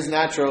 His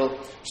natural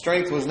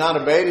strength was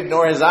not abated,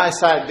 nor his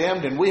eyesight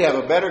dimmed. And we have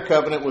a better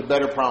covenant with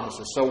better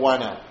promises. So why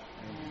not?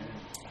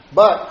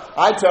 But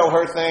I tell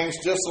her things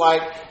just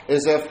like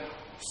as if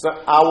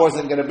I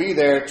wasn't going to be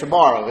there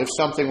tomorrow. If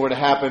something were to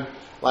happen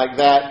like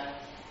that,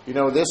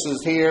 this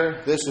is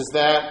here, this is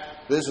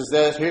that, this is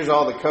this, here's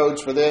all the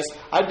codes for this.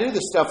 I do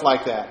the stuff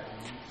like that.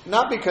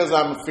 Not because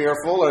I'm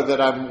fearful or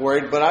that I'm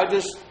worried, but I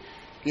just,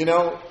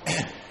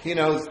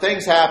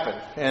 things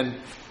happen. And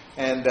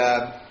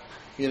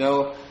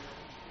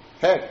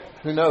heck,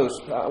 who knows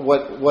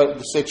what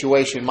the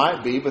situation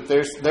might be. But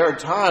there are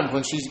times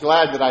when she's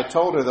glad that I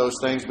told her those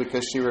things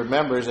because she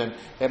remembers, and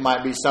it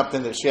might be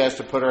something that she has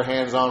to put her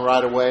hands on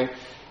right away,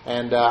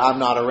 and I'm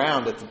not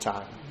around at the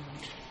time.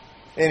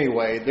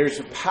 Anyway, there's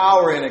a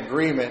power in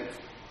agreement,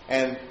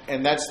 and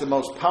that's the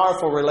most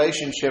powerful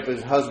relationship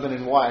as husband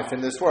and wife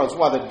in this world. That's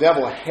why the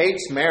devil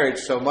hates marriage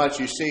so much.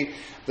 You see,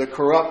 the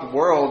corrupt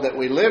world that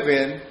we live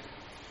in,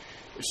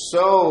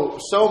 so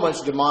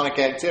much demonic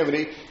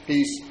activity.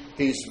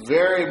 He's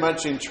very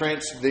much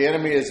entrenched. The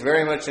enemy is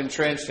very much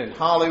entrenched in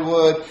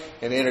Hollywood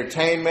and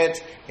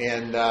entertainment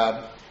and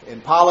in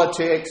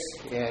politics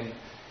and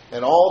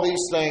all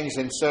these things.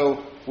 And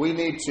so we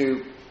need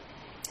to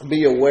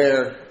be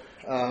aware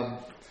of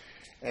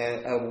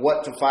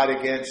what to fight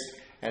against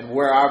and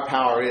where our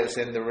power is.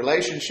 And the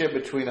relationship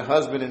between a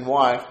husband and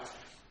wife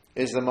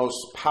is the most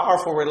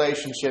powerful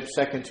relationship,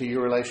 second to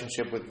your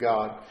relationship with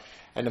God.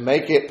 And to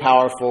make it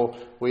powerful,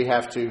 we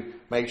have to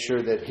make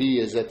sure that He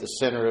is at the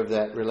center of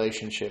that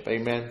relationship.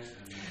 Amen?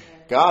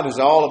 God is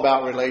all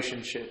about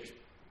relationships.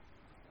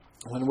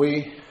 When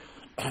we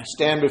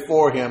stand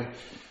before Him,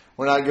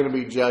 we're not going to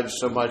be judged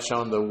so much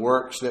on the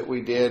works that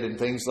we did and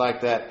things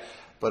like that,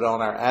 but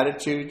on our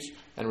attitudes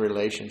and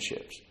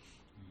relationships.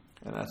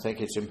 And I think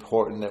it's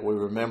important that we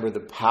remember the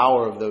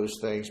power of those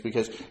things,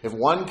 because if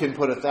one can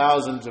put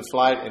 1,000 to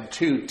flight and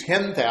 2,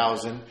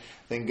 10,000,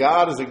 then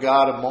God is a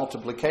God of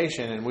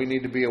multiplication, and we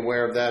need to be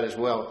aware of that as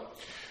well.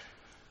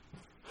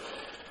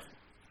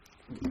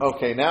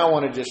 Okay, now I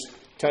want to just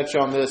touch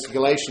on this,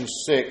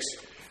 Galatians 6,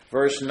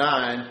 verse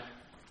 9.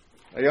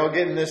 Are y'all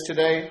getting this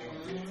today?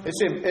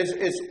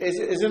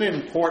 Isn't it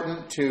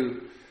important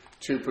to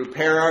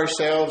prepare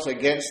ourselves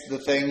against the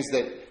things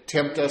that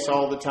tempt us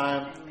all the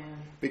time?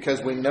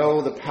 Because we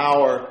know the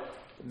power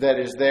that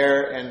is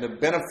there and the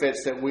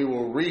benefits that we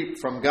will reap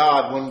from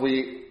God when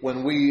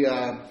we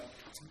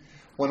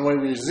when we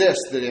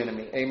resist the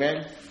enemy.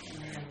 Amen?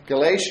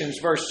 Galatians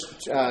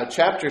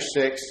chapter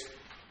 6,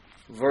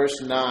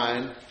 verse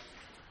 9.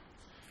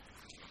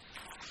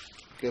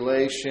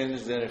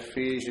 Galatians, then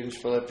Ephesians,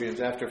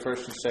 Philippians, after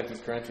 1st and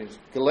 2nd Corinthians.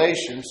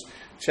 Galatians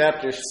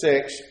chapter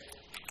 6.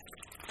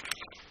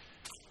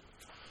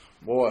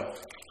 Boy,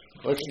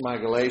 look at my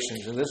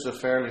Galatians, and this is a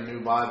fairly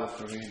new Bible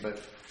for me,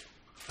 but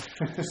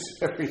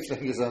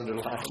everything is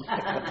underlined.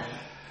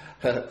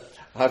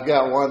 I've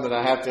got one that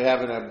I have to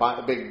have in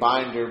a big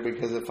binder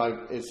because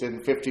it's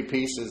in 50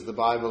 pieces, the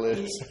Bible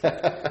is. Those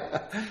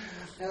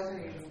are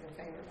usually your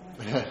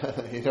favorite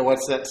ones. You know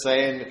what's that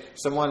saying?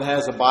 Someone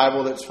has a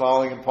Bible that's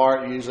falling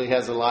apart, usually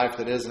has a life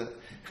that isn't.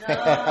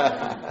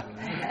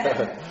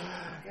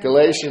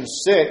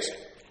 Galatians 6,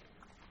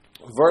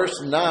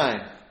 verse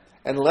 9.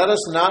 And let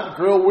us not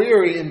grow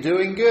weary in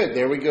doing good.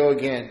 There we go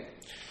again.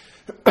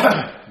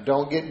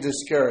 Don't get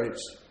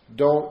discouraged.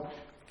 Don't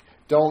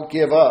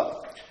give up.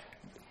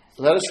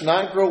 Let us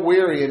not grow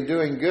weary in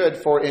doing good,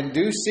 for in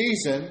due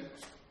season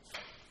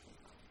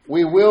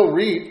we will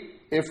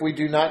reap if we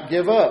do not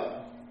give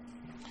up.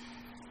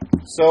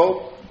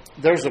 So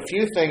there's a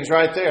few things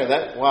right there.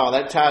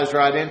 That ties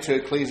right into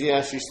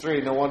Ecclesiastes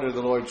 3. No wonder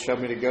the Lord showed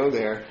me to go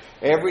there.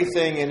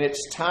 Everything in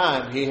its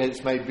time He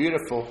has made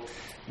beautiful.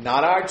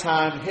 Not our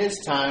time, His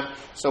time.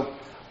 So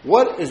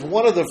what is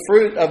one of the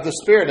fruit of the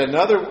Spirit?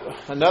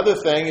 Another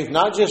thing is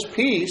not just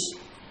peace,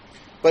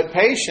 but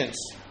patience.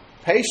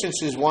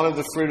 Patience is one of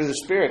the fruit of the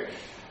Spirit.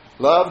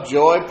 Love,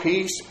 joy,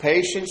 peace,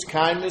 patience,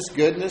 kindness,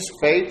 goodness,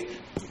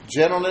 faith,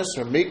 gentleness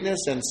or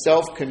meekness, and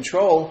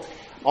self-control.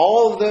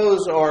 All of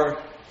those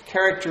are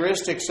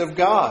characteristics of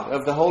God,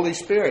 of the Holy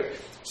Spirit.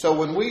 So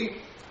when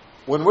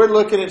we're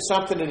looking at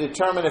something to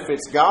determine if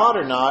it's God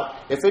or not,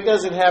 if it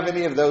doesn't have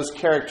any of those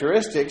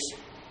characteristics,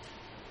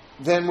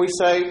 then we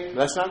say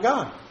that's not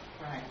God.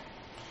 Right.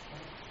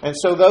 And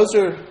so those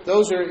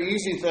are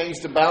easy things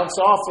to bounce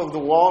off of the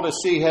wall to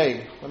see,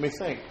 hey, let me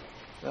think.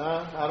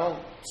 I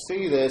don't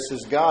see this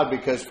as God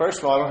because, first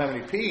of all, I don't have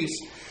any peace.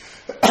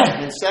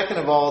 And second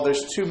of all,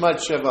 there's too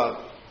much of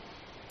a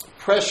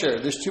pressure.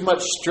 There's too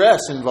much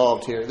stress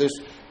involved here. This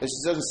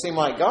doesn't seem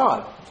like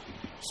God.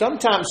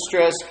 Sometimes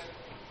stress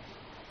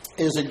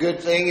is a good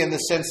thing in the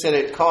sense that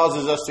it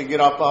causes us to get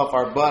up off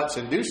our butts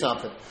and do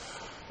something.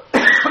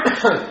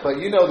 But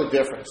you know the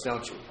difference,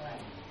 don't you?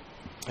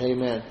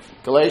 Amen.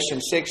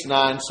 Galatians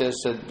 6:9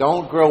 says,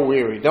 don't grow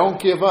weary. Don't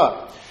give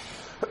up.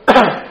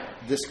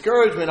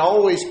 Discouragement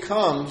always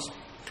comes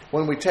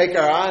when we take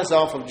our eyes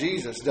off of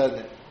Jesus, doesn't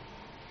it?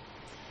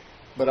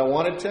 But I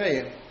want to tell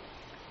you,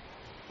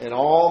 in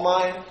all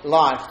my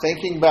life,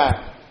 thinking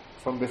back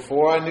from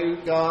before I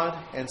knew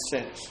God and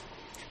since,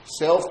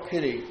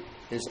 self-pity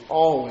is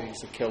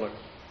always a killer.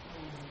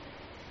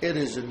 It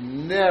is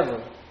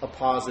never a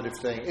positive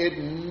thing. It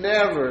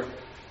never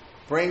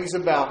brings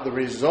about the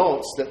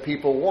results that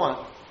people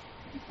want.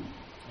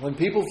 When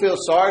people feel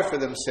sorry for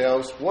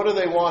themselves, what are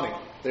they wanting?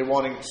 They're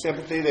wanting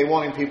sympathy. They're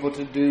wanting people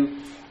to do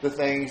the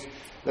things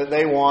that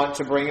they want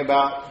to bring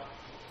about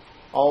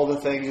all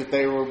the things that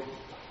they were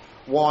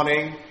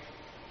wanting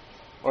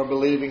or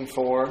believing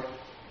for,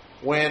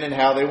 when and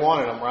how they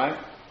wanted them,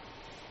 right?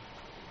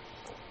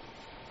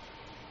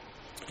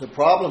 The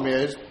problem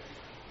is,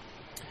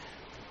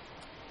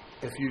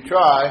 if you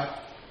try,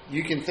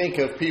 you can think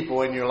of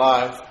people in your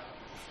life,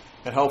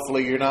 and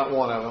hopefully you're not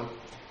one of them,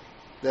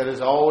 that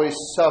has always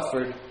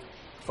suffered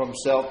from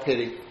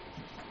self-pity.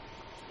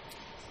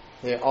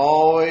 They're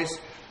always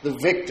the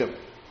victim,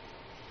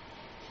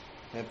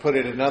 and put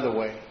it another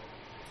way.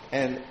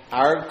 And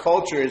our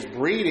culture is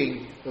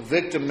breeding the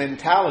victim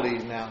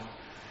mentalities now.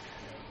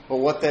 But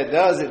what that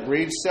does, it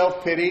breeds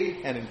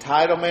self-pity and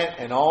entitlement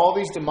and all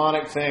these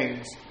demonic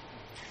things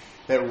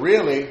that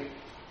really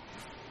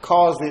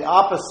cause the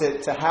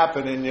opposite to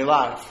happen in your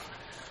life.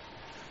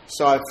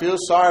 So I feel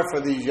sorry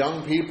for these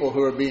young people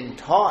who are being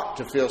taught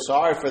to feel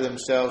sorry for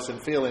themselves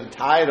and feel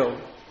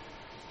entitled,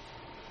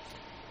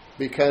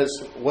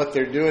 because what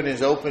they're doing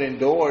is opening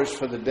doors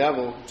for the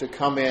devil to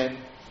come in,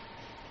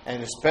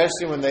 and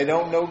especially when they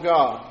don't know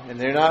God and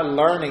they're not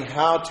learning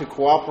how to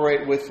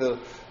cooperate with the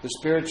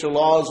spiritual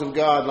laws of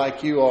God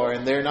like you are,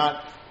 and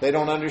they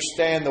don't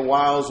understand the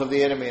wiles of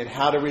the enemy and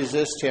how to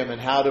resist him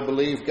and how to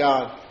believe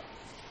God,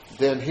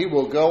 then he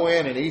will go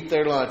in and eat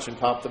their lunch and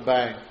pop the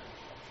bang.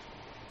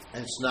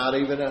 It's not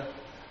even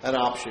an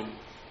option.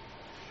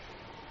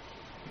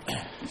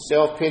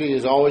 Self-pity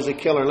is always a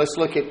killer. Let's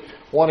look at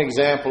one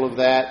example of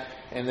that,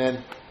 and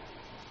then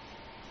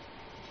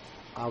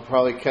I'll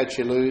probably cut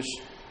you loose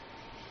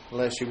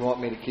unless you want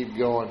me to keep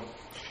going.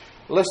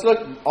 Let's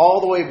look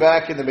all the way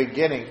back in the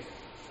beginning.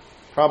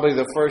 Probably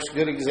the first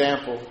good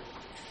example,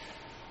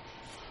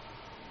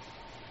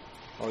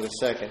 or the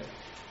second.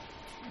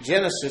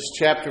 Genesis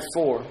chapter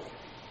 4.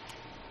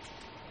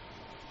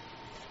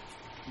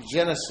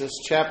 Genesis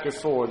chapter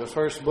 4, the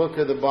first book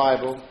of the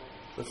Bible,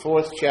 the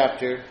 4th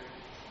chapter.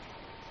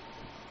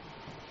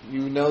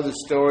 You know the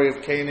story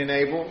of Cain and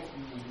Abel.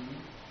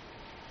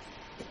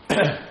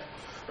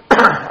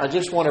 I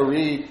just want to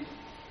read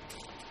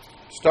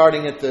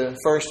starting at the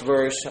first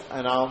verse,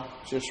 and I'll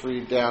just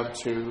read down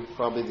to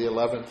probably the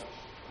 11th.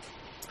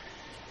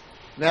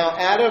 Now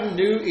Adam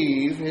knew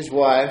Eve, his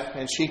wife,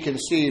 and she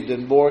conceived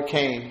and bore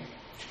Cain.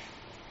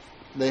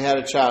 They had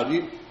a child.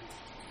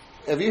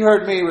 Have you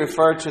heard me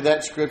refer to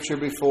that scripture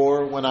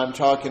before when I'm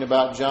talking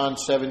about John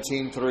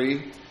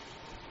 17:3?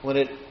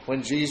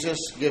 When Jesus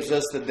gives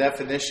us the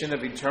definition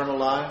of eternal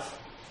life?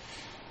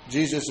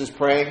 Jesus is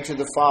praying to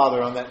the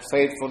Father on that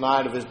fateful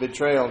night of his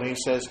betrayal, and he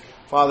says,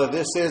 Father,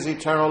 this is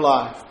eternal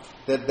life,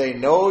 that they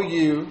know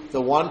you,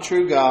 the one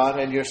true God,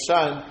 and your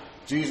Son,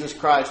 Jesus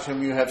Christ,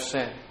 whom you have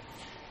sent.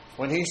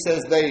 When he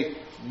says they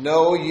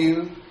know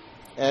you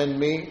and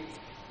me,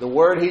 the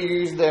word he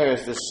used there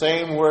is the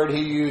same word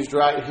he used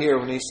right here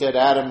when he said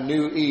Adam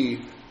knew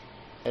Eve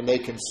and they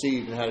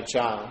conceived and had a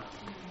child.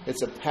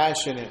 It's a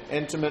passionate,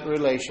 intimate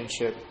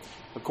relationship.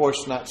 Of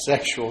course, not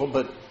sexual,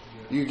 but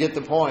you get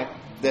the point.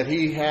 That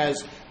he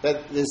has,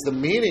 that is the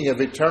meaning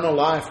of eternal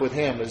life with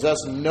him, is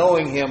us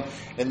knowing him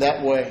in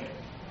that way.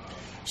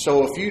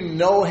 So if you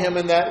know him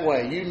in that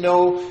way, you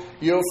know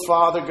your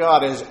Father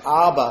God as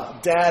Abba,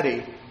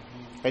 Daddy,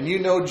 and you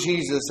know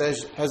Jesus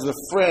as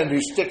the friend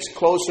who sticks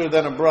closer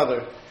than a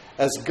brother,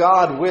 as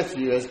God with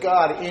you, as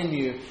God in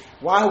you,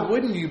 why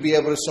wouldn't you be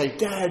able to say,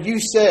 Dad, you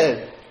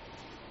said,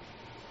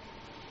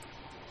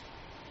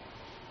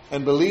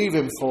 and believe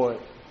him for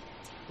it?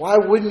 Why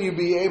wouldn't you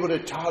be able to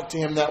talk to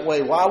him that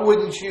way? Why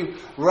wouldn't you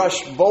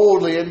rush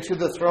boldly into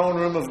the throne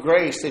room of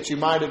grace that you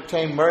might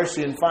obtain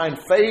mercy and find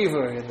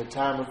favor in the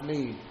time of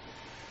need?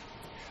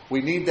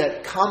 We need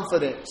that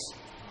confidence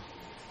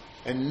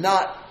and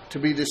not to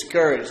be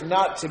discouraged,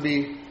 not to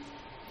be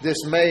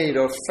dismayed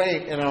or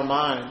faint in our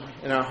mind,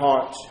 in our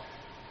hearts.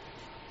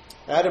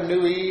 Adam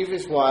knew Eve,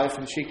 his wife,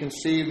 and she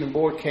conceived and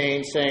bore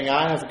Cain, saying,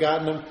 I have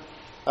gotten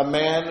a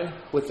man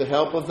with the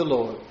help of the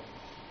Lord.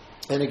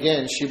 And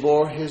again, she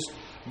bore his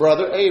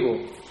brother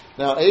Abel.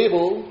 Now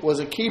Abel was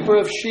a keeper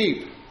of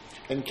sheep,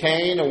 and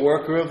Cain a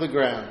worker of the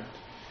ground.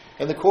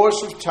 In the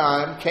course of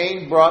time,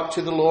 Cain brought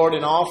to the Lord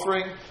an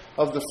offering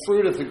of the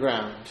fruit of the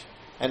ground.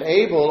 And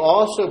Abel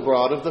also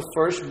brought of the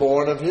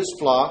firstborn of his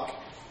flock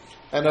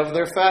and of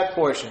their fat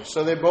portions.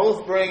 So they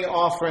both bring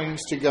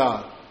offerings to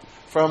God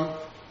from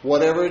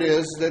whatever it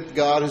is that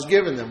God has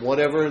given them,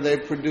 whatever they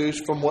produce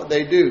from what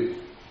they do.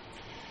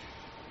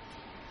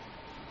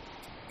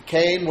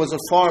 Cain was a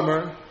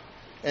farmer,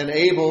 and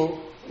Abel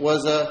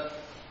was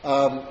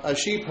a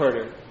sheep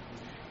herder.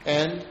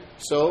 And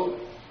so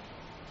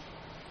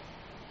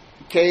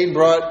Cain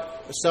brought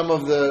some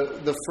of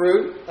the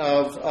fruit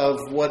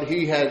of what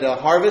he had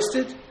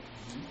harvested,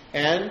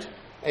 and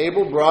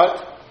Abel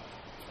brought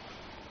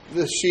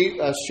a sheep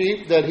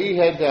that he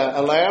had,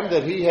 a lamb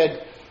that he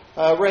had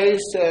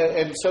raised,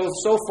 and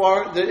so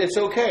far it's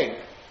okay.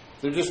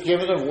 They're just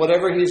giving of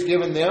whatever he's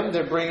given them.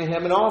 They're bringing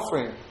him an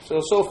offering.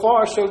 So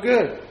far, so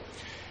good.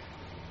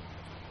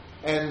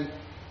 And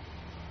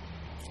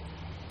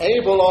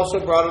Abel also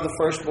brought of the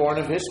firstborn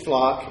of his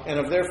flock and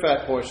of their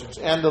fat portions.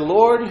 And the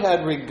Lord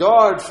had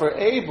regard for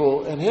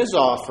Abel and his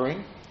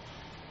offering,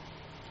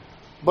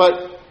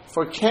 but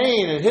for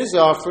Cain and his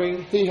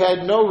offering he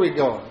had no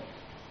regard.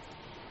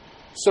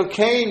 So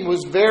Cain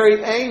was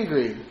very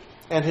angry,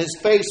 and his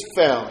face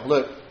fell.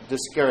 Look,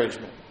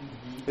 discouragement.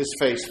 His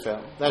face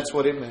fell. That's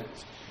what it meant.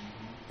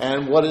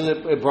 And what did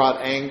it? It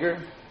brought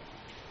anger,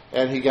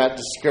 and he got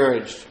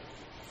discouraged.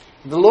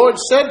 The Lord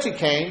said to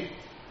Cain,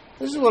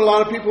 this is what a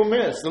lot of people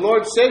miss. The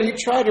Lord said he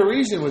tried to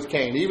reason with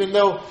Cain, even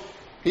though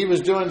he was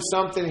doing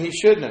something he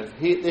shouldn't have.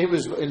 He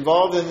was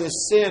involved in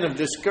this sin of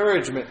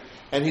discouragement,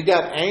 and he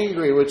got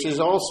angry, which is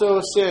also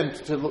a sin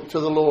to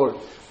the Lord.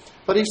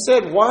 But he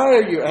said, why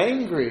are you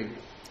angry?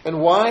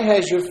 And why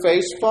has your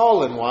face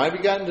fallen? Why have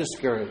you gotten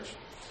discouraged?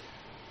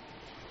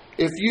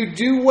 If you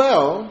do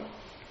well,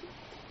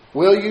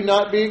 will you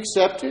not be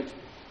accepted?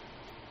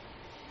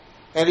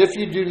 And if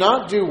you do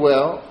not do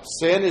well,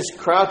 sin is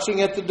crouching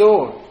at the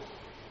door.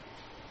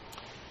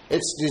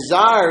 Its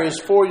desire is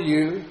for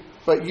you,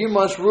 but you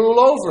must rule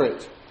over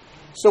it.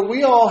 So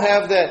we all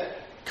have that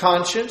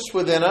conscience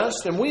within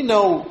us, and we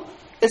know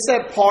it's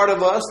that part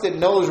of us that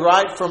knows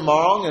right from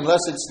wrong,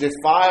 unless it's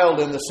defiled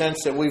in the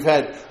sense that we've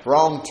had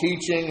wrong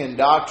teaching and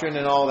doctrine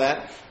and all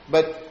that.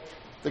 But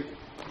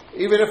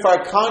even if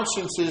our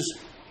conscience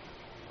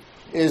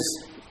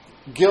is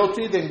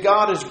guilty, then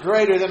God is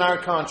greater than our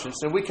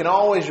conscience. And we can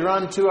always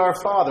run to our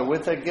Father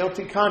with a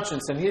guilty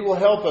conscience, and He will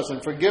help us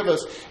and forgive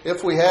us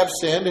if we have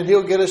sinned, and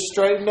He'll get us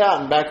straightened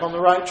out and back on the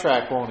right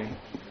track, won't He?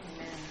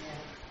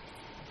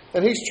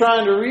 And He's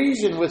trying to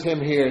reason with him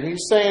here, and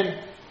He's saying,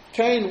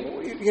 Cain,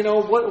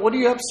 what are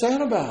you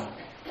upset about?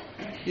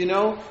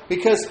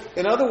 Because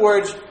in other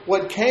words,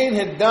 what Cain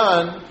had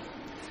done,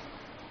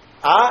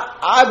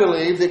 I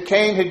believe that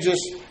Cain had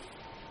just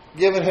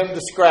given him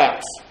the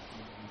scraps.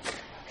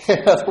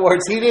 In other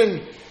words, he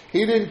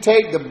didn't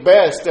take the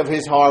best of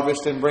his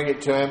harvest and bring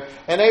it to him,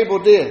 and Abel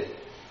did.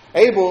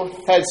 Abel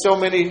had so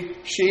many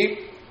sheep,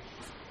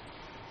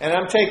 and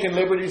I'm taking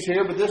liberties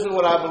here, but this is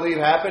what I believe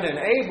happened. And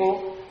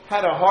Abel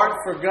had a heart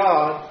for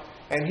God,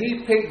 and he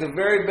picked the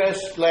very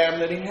best lamb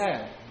that he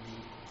had.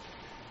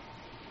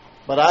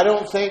 But I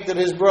don't think that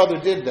his brother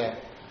did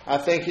that. I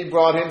think he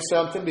brought him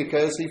something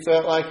because he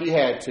felt like he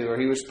had to or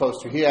he was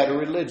supposed to. He had a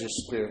religious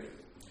spirit.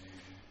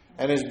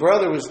 And his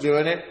brother was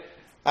doing it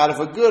out of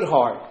a good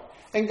heart.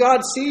 And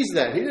God sees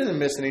that. He doesn't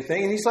miss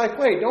anything. And He's like,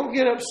 wait, don't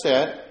get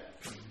upset.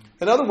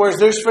 In other words,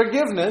 there's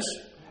forgiveness.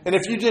 And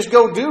if you just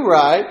go do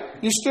right,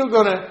 you're still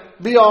going to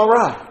be all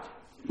right.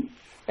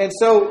 And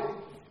so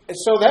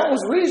that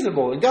was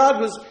reasonable. And God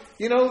was,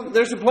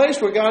 there's a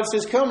place where God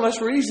says, come,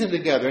 let's reason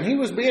together. And He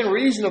was being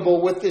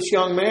reasonable with this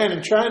young man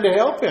and trying to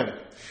help him.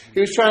 He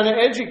was trying to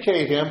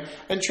educate him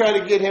and try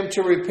to get him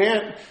to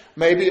repent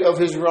maybe of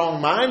his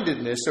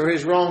wrong-mindedness or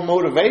his wrong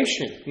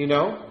motivation,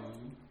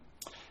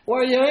 Why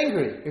are you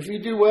angry? If you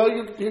do well,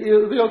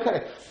 you'll be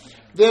okay.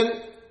 Then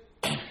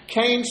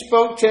Cain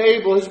spoke to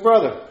Abel, his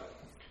brother.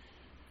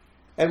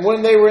 And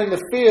when they were in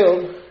the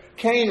field,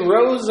 Cain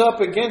rose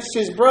up against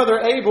his brother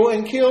Abel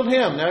and killed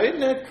him. Now, isn't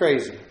that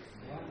crazy?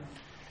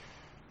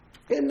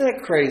 Isn't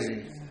that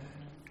crazy?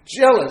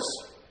 Jealous.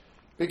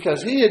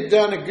 Because he had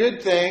done a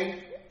good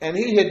thing and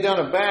he had done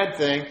a bad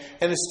thing.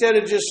 And instead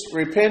of just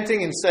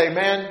repenting and say,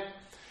 man,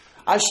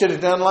 I should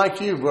have done like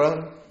you,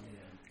 brother.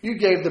 You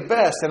gave the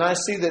best. And I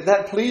see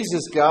that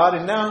pleases God.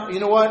 And now, you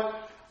know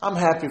what? I'm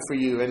happy for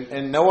you. And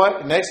you know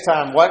what? Next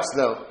time, watch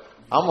though.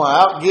 I'm going to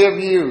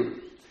outgive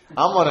you.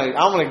 I'm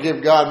going to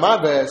give God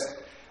my best.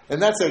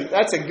 And that's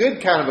a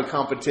good kind of a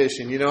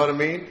competition. You know what I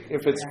mean?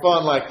 If it's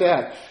fun like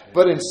that.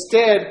 But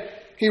instead,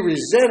 he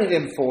resented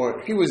him for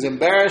it. He was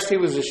embarrassed. He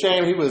was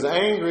ashamed. He was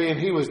angry and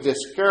he was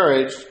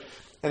discouraged.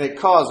 And it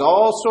caused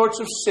all sorts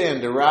of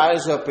sin to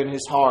rise up in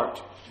his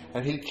heart.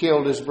 And he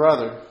killed his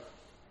brother.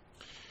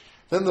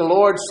 Then the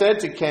Lord said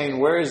to Cain,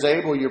 where is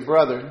Abel, your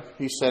brother?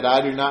 He said,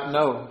 I do not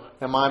know.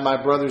 Am I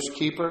my brother's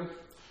keeper?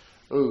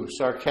 Ooh,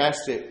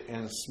 sarcastic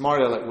and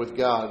smart aleck with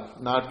God.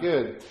 Not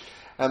good.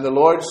 And the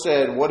Lord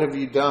said, what have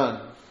you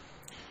done?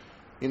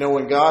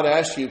 When God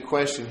asks you a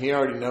question, He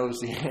already knows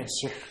the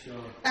answer.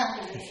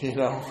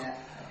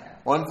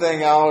 One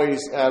thing I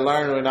always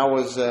learned when I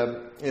was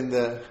in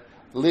the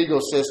legal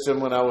system,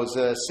 when I was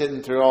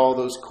sitting through all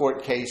those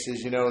court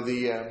cases,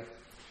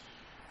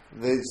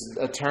 these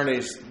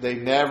attorneys, they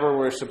never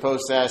were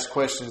supposed to ask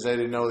questions they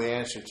didn't know the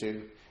answer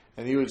to.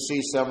 And you would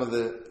see some of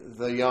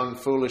the young,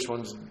 foolish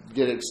ones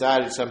get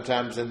excited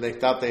sometimes, and they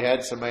thought they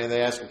had somebody, and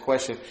they asked a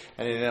question,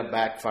 and it ended up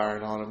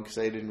backfiring on them because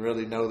they didn't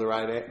really know the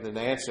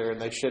answer,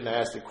 and they shouldn't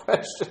have asked the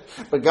question.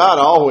 But God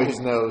always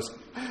knows.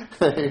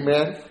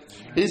 Amen.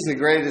 He's the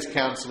greatest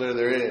counselor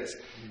there is.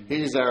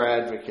 He's our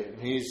advocate.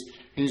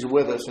 He's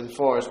with us and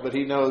for us, but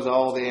He knows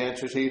all the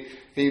answers.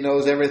 He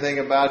knows everything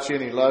about you,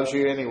 and He loves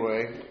you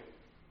anyway.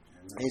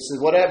 He says,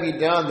 what have you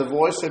done? The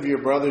voice of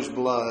your brother's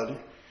blood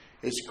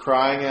is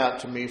crying out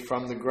to me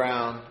from the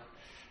ground.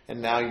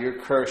 And now you're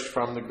cursed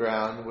from the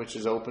ground, which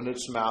has opened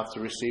its mouth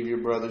to receive your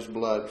brother's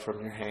blood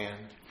from your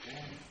hand.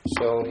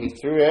 So he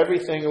threw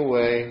everything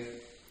away.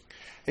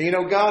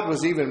 And God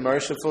was even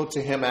merciful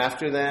to him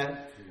after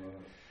that.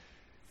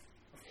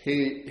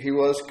 He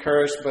was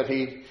cursed, but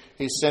he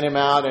sent him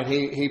out and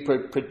he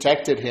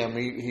protected him.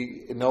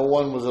 No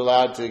one was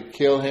allowed to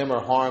kill him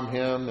or harm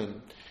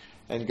him.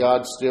 And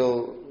God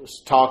still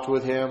talked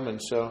with him.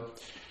 And so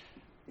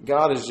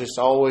God is just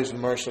always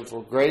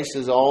merciful. Grace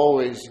is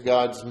always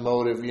God's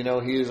motive.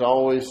 He is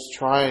always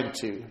trying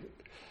to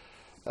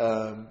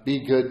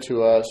be good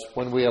to us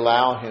when we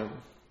allow Him.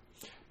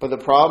 But the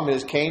problem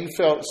is Cain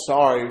felt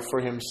sorry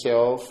for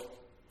himself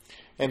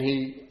and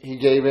he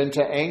gave in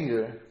to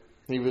anger.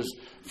 He was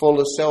full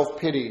of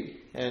self-pity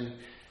and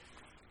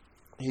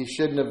he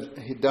shouldn't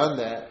have done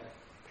that.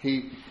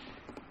 He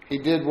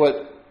did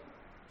what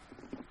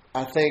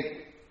I think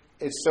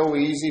it's so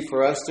easy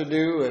for us to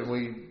do, and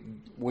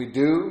we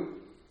do,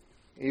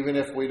 even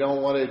if we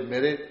don't want to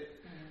admit it.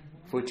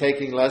 If we're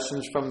taking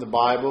lessons from the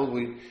Bible,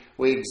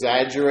 we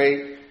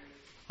exaggerate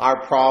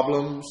our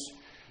problems,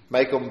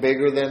 make them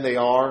bigger than they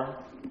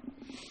are,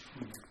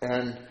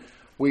 and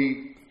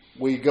we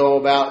go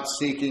about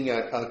seeking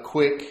a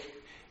quick,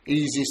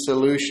 easy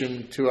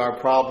solution to our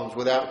problems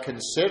without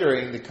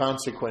considering the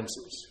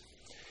consequences.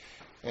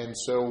 And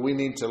so we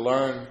need to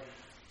learn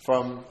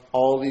from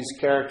all these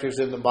characters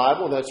in the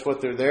Bible. That's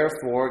what they're there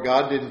for.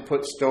 God didn't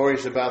put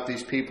stories about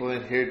these people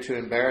in here to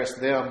embarrass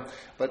them,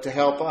 but to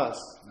help us.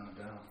 No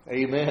doubt.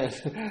 Amen.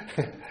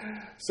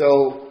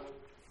 So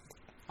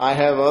I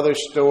have other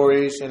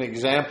stories and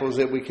examples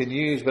that we can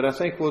use, but I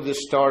think we'll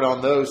just start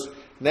on those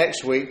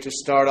next week to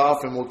start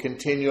off, and we'll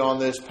continue on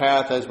this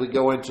path as we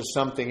go into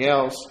something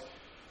else.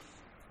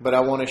 But I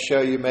want to show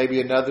you maybe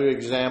another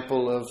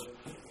example of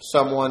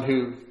someone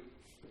who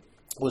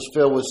was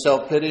filled with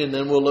self-pity, and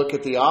then we'll look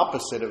at the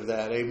opposite of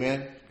that.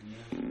 Amen?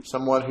 Yeah.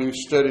 Someone who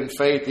stood in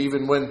faith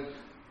even when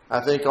I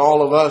think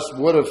all of us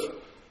would have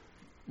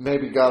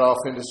maybe got off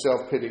into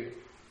self-pity.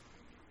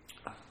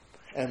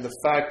 And the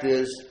fact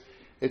is,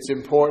 it's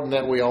important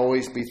that we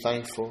always be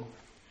thankful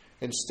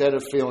instead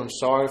of feeling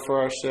sorry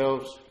for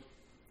ourselves.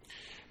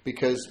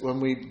 Because when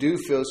we do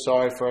feel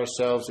sorry for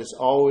ourselves, it's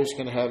always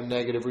going to have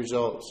negative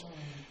results.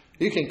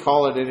 You can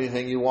call it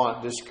anything you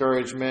want.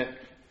 Discouragement,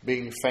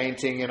 being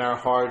fainting in our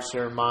hearts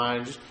or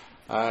minds,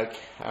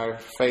 our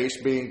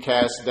face being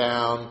cast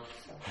down.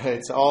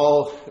 It's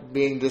all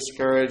being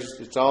discouraged.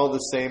 It's all the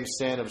same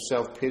sin of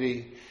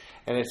self-pity,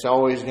 and it's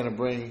always going to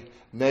bring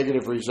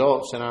negative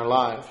results in our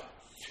life.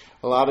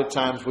 A lot of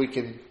times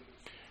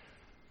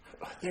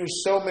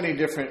there's so many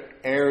different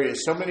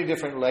areas, so many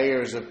different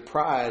layers of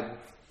pride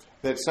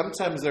that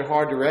sometimes they're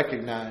hard to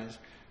recognize.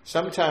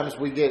 Sometimes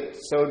we get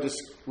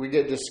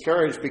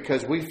discouraged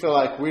because we feel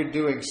like we're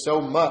doing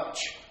so much.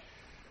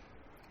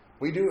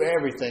 We do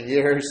everything. You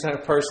hear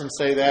some person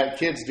say that.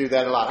 Kids do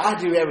that a lot. I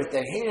do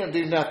everything. He don't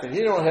do nothing.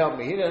 He don't help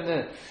me. He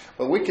doesn't.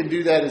 But we can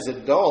do that as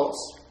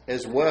adults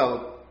as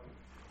well.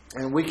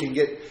 And we can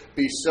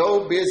be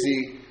so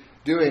busy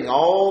doing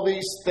all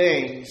these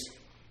things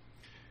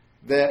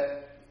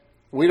that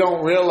we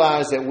don't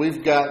realize that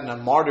we've gotten a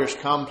martyr's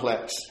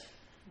complex.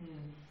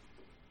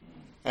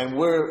 And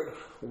we're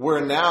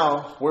burned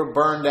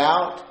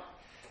out,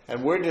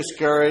 and we're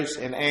discouraged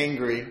and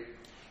angry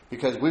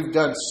because we've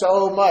done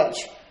so much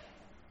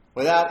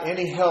without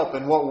any help.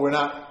 And what we're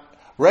not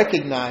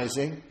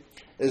recognizing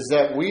is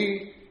that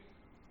we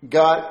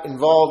got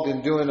involved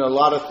in doing a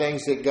lot of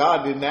things that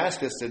God didn't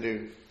ask us to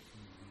do.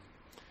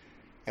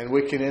 And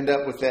we can end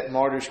up with that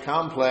martyr's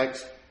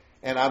complex.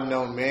 And I've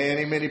known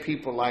many, many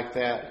people like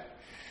that.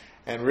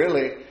 And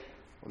really,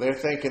 they're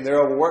thinking they're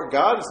overworked.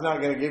 God is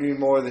not going to give you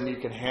more than you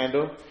can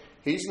handle.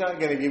 He's not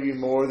going to give you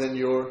more than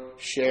your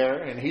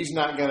share. And He's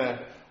not going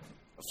to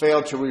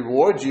fail to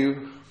reward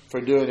you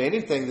for doing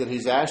anything that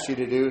He's asked you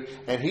to do.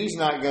 And He's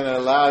not going to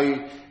allow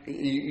you.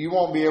 You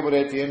won't be able to,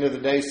 at the end of the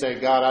day, say,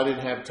 God, I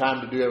didn't have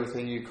time to do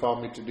everything you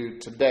called me to do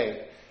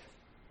today.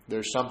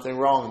 There's something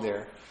wrong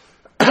there.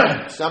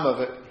 Some of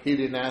it He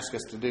didn't ask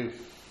us to do.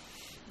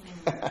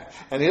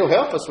 And He'll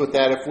help us with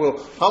that if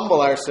we'll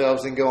humble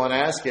ourselves and go and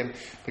ask Him.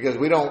 Because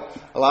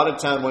a lot of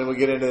time when we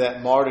get into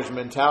that martyr's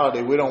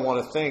mentality, we don't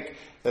want to think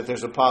that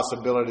there's a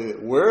possibility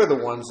that we're the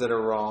ones that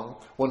are wrong,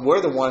 when we're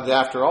the ones,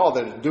 after all,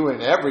 that are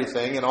doing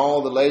everything, and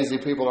all the lazy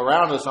people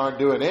around us aren't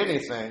doing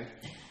anything.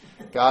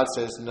 God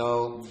says,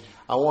 no,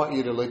 I want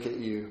you to look at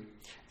you,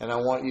 and I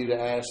want you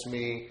to ask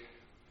me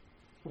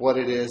what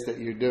it is that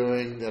you're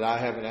doing that I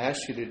haven't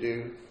asked you to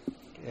do.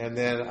 And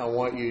then I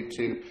want you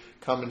to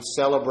come and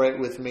celebrate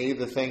with me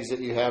the things that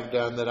you have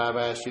done that I've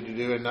asked you to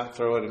do, and not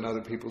throw it in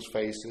other people's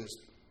faces.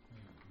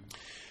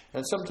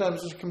 And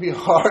sometimes it can be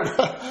hard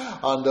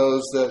on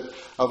those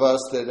of us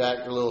that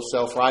act a little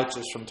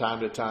self-righteous from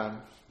time to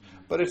time.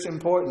 But it's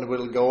important that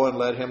we'll go and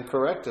let Him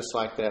correct us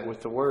like that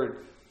with the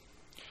Word.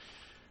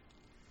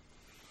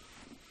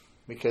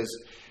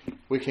 Because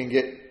we can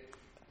get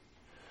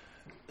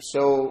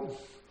so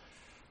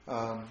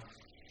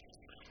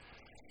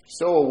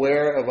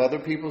aware of other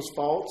people's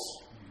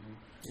faults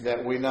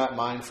that we're not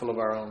mindful of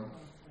our own.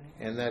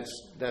 And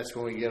that's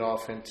when we get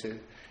off into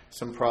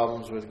some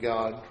problems with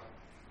God.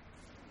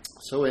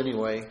 So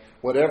anyway,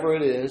 whatever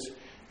it is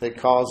that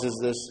causes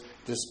this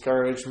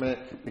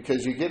discouragement,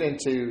 because you get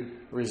into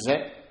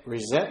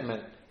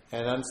resentment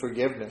and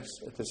unforgiveness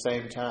at the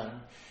same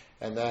time.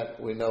 And that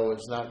we know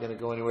is not going to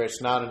go anywhere.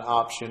 It's not an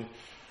option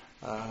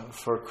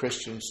for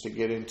Christians to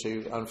get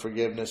into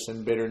unforgiveness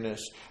and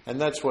bitterness.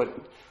 And that's what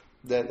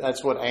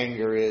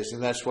anger is,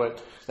 and that's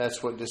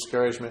what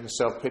discouragement and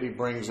self-pity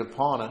brings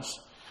upon us.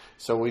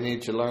 So we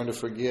need to learn to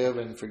forgive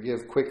and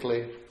forgive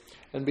quickly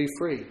and be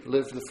free.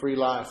 Live the free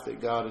life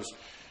that God has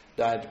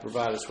died to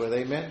provide us with.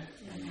 Amen?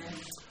 Amen.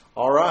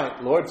 All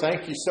right. Lord,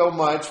 thank you so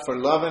much for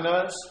loving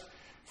us,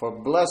 for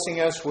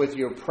blessing us with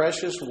your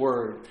precious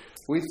word.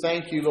 We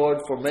thank you, Lord,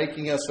 for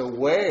making us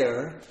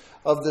aware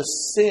of the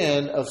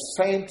sin of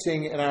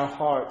fainting in our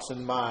hearts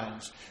and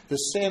minds, the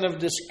sin of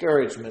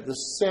discouragement, the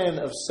sin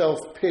of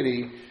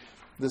self-pity,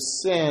 the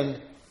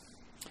sin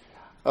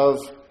of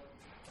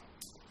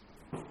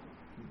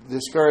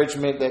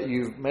discouragement that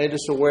you've made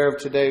us aware of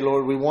today,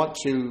 Lord. We want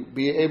to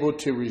be able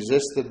to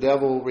resist the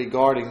devil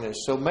regarding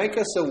this. So make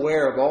us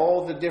aware of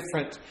all the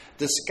different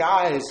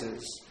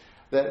disguises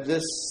that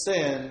this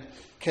sin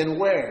can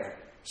wear,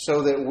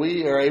 so that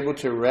we are able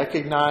to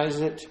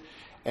recognize it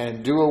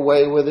and do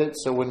away with it.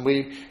 So when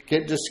we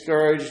get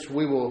discouraged,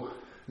 we will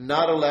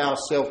not allow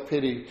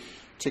self-pity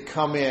to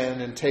come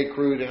in and take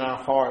root in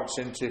our hearts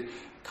and to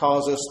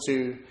cause us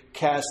to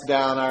cast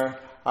down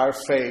our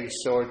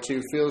face or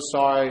to feel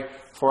sorry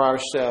for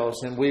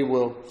ourselves. And we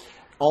will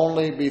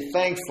only be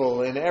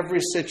thankful in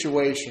every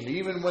situation,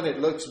 even when it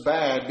looks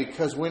bad,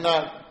 because we're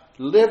not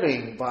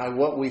living by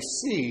what we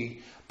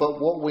see, but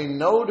what we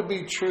know to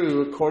be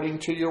true according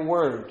to your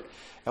word.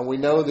 And we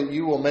know that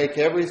you will make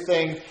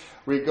everything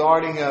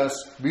regarding us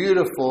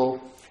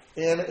beautiful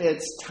in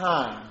its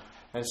time.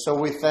 And so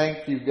we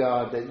thank you,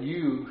 God, that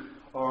you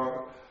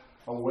are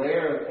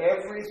aware of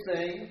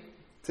everything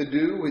to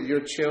do with your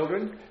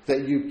children,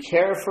 that you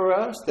care for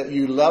us, that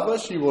you love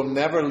us, you will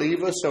never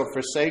leave us or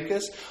forsake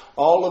us.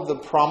 All of the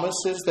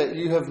promises that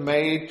you have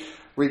made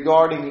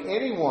regarding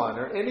anyone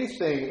or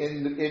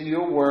anything in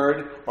your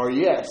word are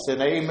yes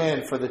and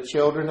amen for the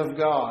children of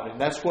God. And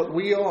that's what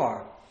we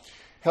are.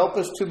 Help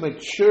us to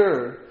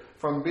mature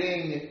from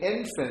being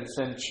infants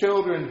and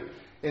children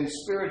in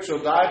spiritual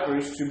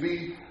diapers to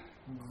be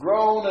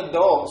grown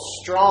adults,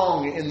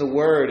 strong in the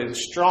Word and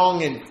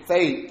strong in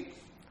faith,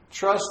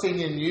 trusting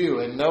in you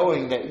and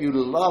knowing that you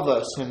love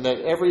us and that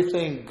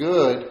everything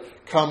good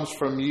comes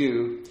from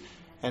you.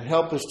 And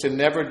help us to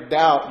never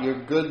doubt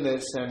your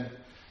goodness and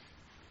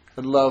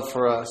love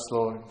for us,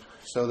 Lord,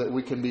 so that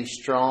we can be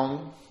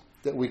strong,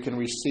 that we can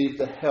receive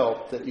the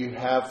help that you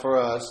have for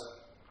us,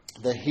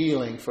 the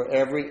healing for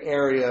every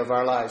area of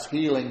our lives,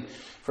 healing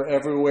for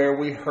everywhere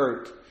we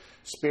hurt,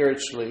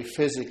 spiritually,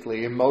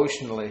 physically,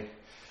 emotionally,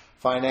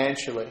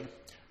 financially,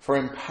 for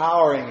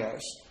empowering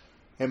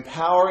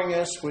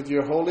us with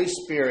your Holy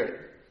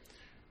Spirit,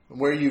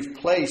 where you've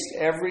placed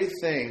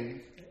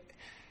everything.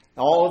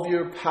 All of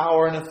your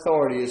power and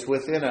authority is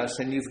within us,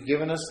 and you've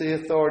given us the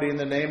authority in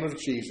the name of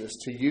Jesus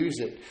to use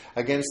it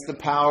against the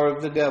power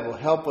of the devil.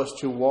 Help us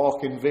to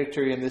walk in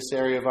victory in this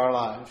area of our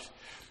lives,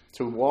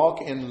 to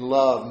walk in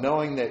love,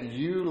 knowing that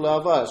you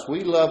love us.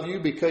 We love you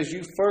because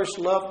you first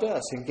loved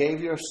us and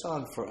gave your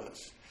Son for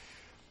us.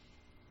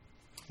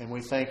 And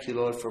we thank you,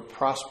 Lord, for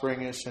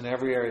prospering us in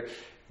every area.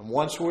 And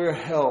once we're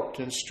helped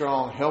and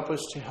strong, help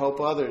us to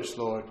help others,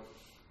 Lord,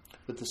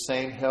 with the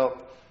same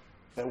help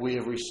that we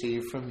have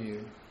received from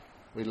you.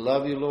 We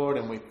love you, Lord,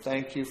 and we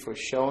thank you for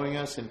showing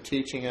us and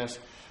teaching us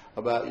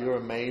about your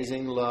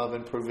amazing love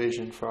and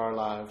provision for our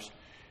lives.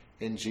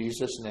 In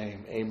Jesus'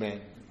 name, amen.